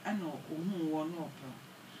nti ana ohun wo no opo.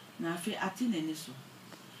 Na afi ati nani so.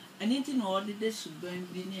 Ani nti no ode de suban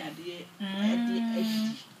bi ni ade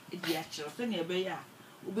Edia children near Baya,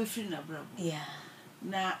 Ubefin na bravo. Yeah.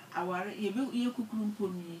 Na our ye kukurum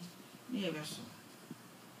pony near vessel.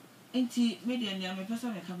 Ain't media near my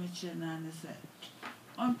person come at you and say,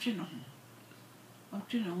 on Trino. On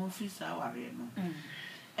Trino won't feel sour.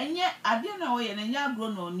 And yet I didn't know and a young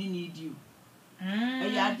grown or need you.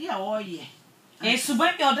 A idea or ye. A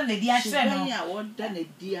suburban order the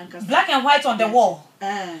dear black and white on the wall.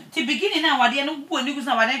 To begin now, I didn't know when you was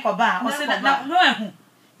now an anchor bar or said that no.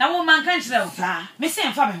 Now, woman can't tell, Miss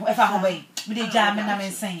and Fabian, if I obey, with a jam and I'm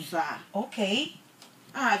insane. Okay.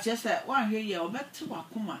 Just that one here, you're back to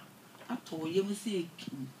Akumaa. I told you, we see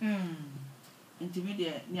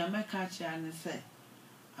intermediate near my catcher and say,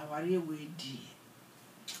 I worry away, dear.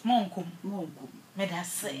 Monkum,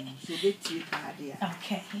 medaase. So they take idea.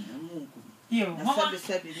 Okay. Monkum. You, Mama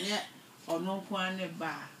said it yet, or no one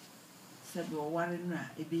bar. Said you're worrying,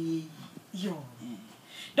 a be you.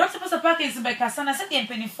 Dr. Pastor Parkins because I said the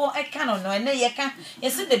penny for I cannot know and you can you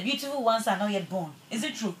see the beautiful ones are not yet born. Is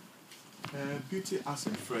it true? Beauty as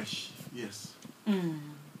in fresh, yes.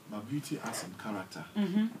 But beauty as in character.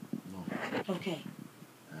 No. Okay.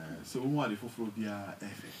 So we want the phobia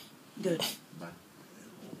good. But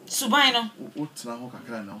Subino. What's now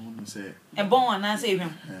kakra na hu say a born one answer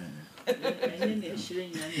him.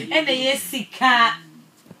 And the yes sika.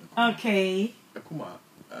 Okay. Akumaa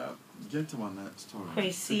gentleman story.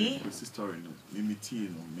 Crazy story no. Mimiti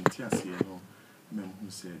no, mimiti asie no. Me who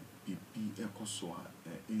say bibi ekoso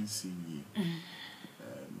a NCE.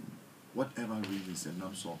 Whatever reasons and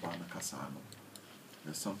nam so ba na kasa no.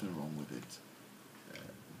 There's something wrong with it.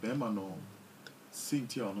 Bema no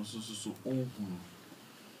Cynthia no so ohun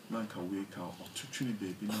na nka we ka otutwini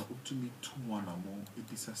baby na otumi tu wana mo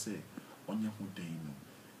ebisa se onye ho den no.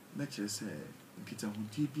 Na kire se nkita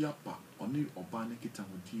hudi bi apa oni oba ne kita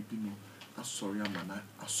hudi bi no asori amana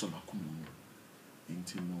asona kumu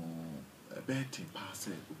nti no beti pass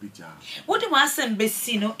obija what do I send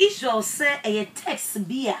besi no Israel say a text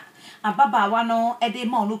bia ababa no e dey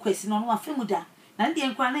ma no kwesi no no afemuda na ndi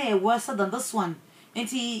enkwa na e worse than this one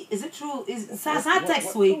nti is it true is sa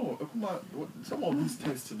text way Akumaa some of these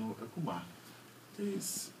texts no Akumaa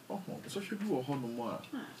is so should do ho no mo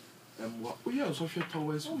we are social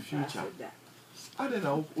towards future. I don't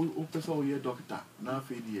know who person we doctor now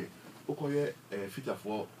for the okoye future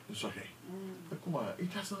for social. Akumaa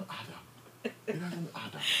it doesn't add up. It doesn't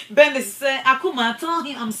add up. Ben is Akumaa tell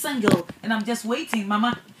him I'm single and I'm just waiting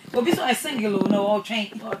mama. Go be so a single no or train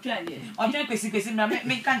kwesi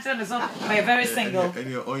me can't tell so we're very single. And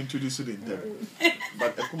you're introduced in them.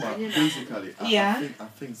 But Akumaa basically I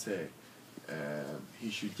think say he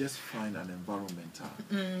should just find an environmental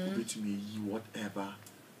which means whatever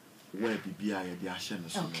where BBI the action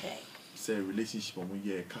is say relationship on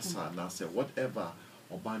ye kasa na say whatever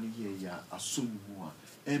obani ye ya assume who are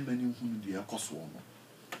many who the cost one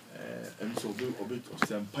and so obit of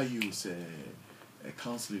some you say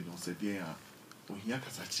counseling or say there or here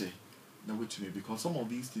kasa che na which me because some of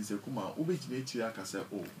these things Akumaa obit nature kasa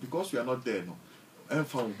oh because we are not there no and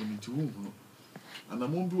found into room no and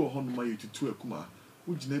I'm wondering how no you to Akumaa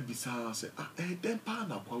who jina bisa say then pa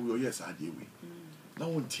na kwa we yes ade we na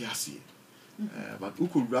won ti ase but who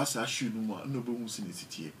could ras ashu no ma no be hu sin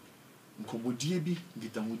sitie nkomodie bi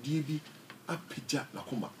ngitamodie bi apija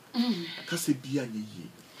nakoma akase bia nye yi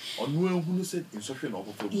onu ehunu se nsɔhwe na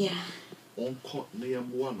ɔbɔfo bi onko na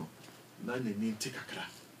yɛmmoa no na n'ani nte kakra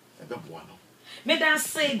ɛbɛboa no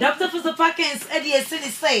medaase Dr. Fuso Parkins Eddie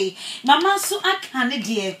say mama so aka ne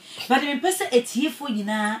de but me pese etiefo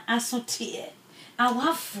nyina aso te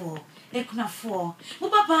awafo ekunafo mo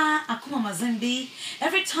papa Akumaa Zimbi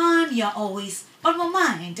every time you're always on my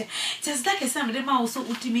mind just like some de ma also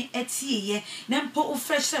utimi etie na mpo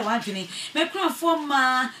fresh wa adwene me kunafo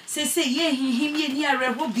ma say ye hihim ye ni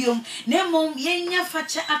areho biom na mom ye nya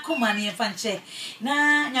fache Akumaa ne fanche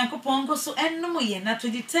na nyankopon go so ennom ye na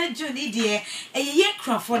 23 June de ye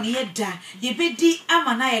kunafo ne ye da ye bedi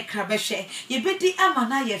ama na ye krabehwe ye bedi ama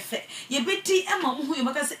na ye fe ye bedi ama mo hu ye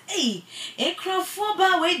maka say e kunafo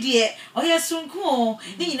ba we de oye sunku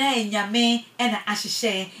ni nyina enyame na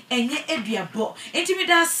ahyehye enye eduabo enti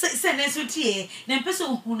da se ne so tie na mpese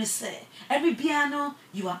ohunu se every piano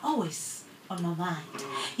you are always on my mind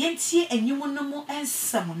yentie enyum no mo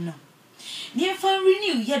ensam no ne fa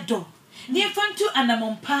renew yedo ne fa ntu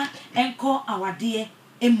anamompa enko awade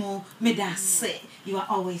emu medaase you are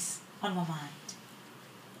always on my mind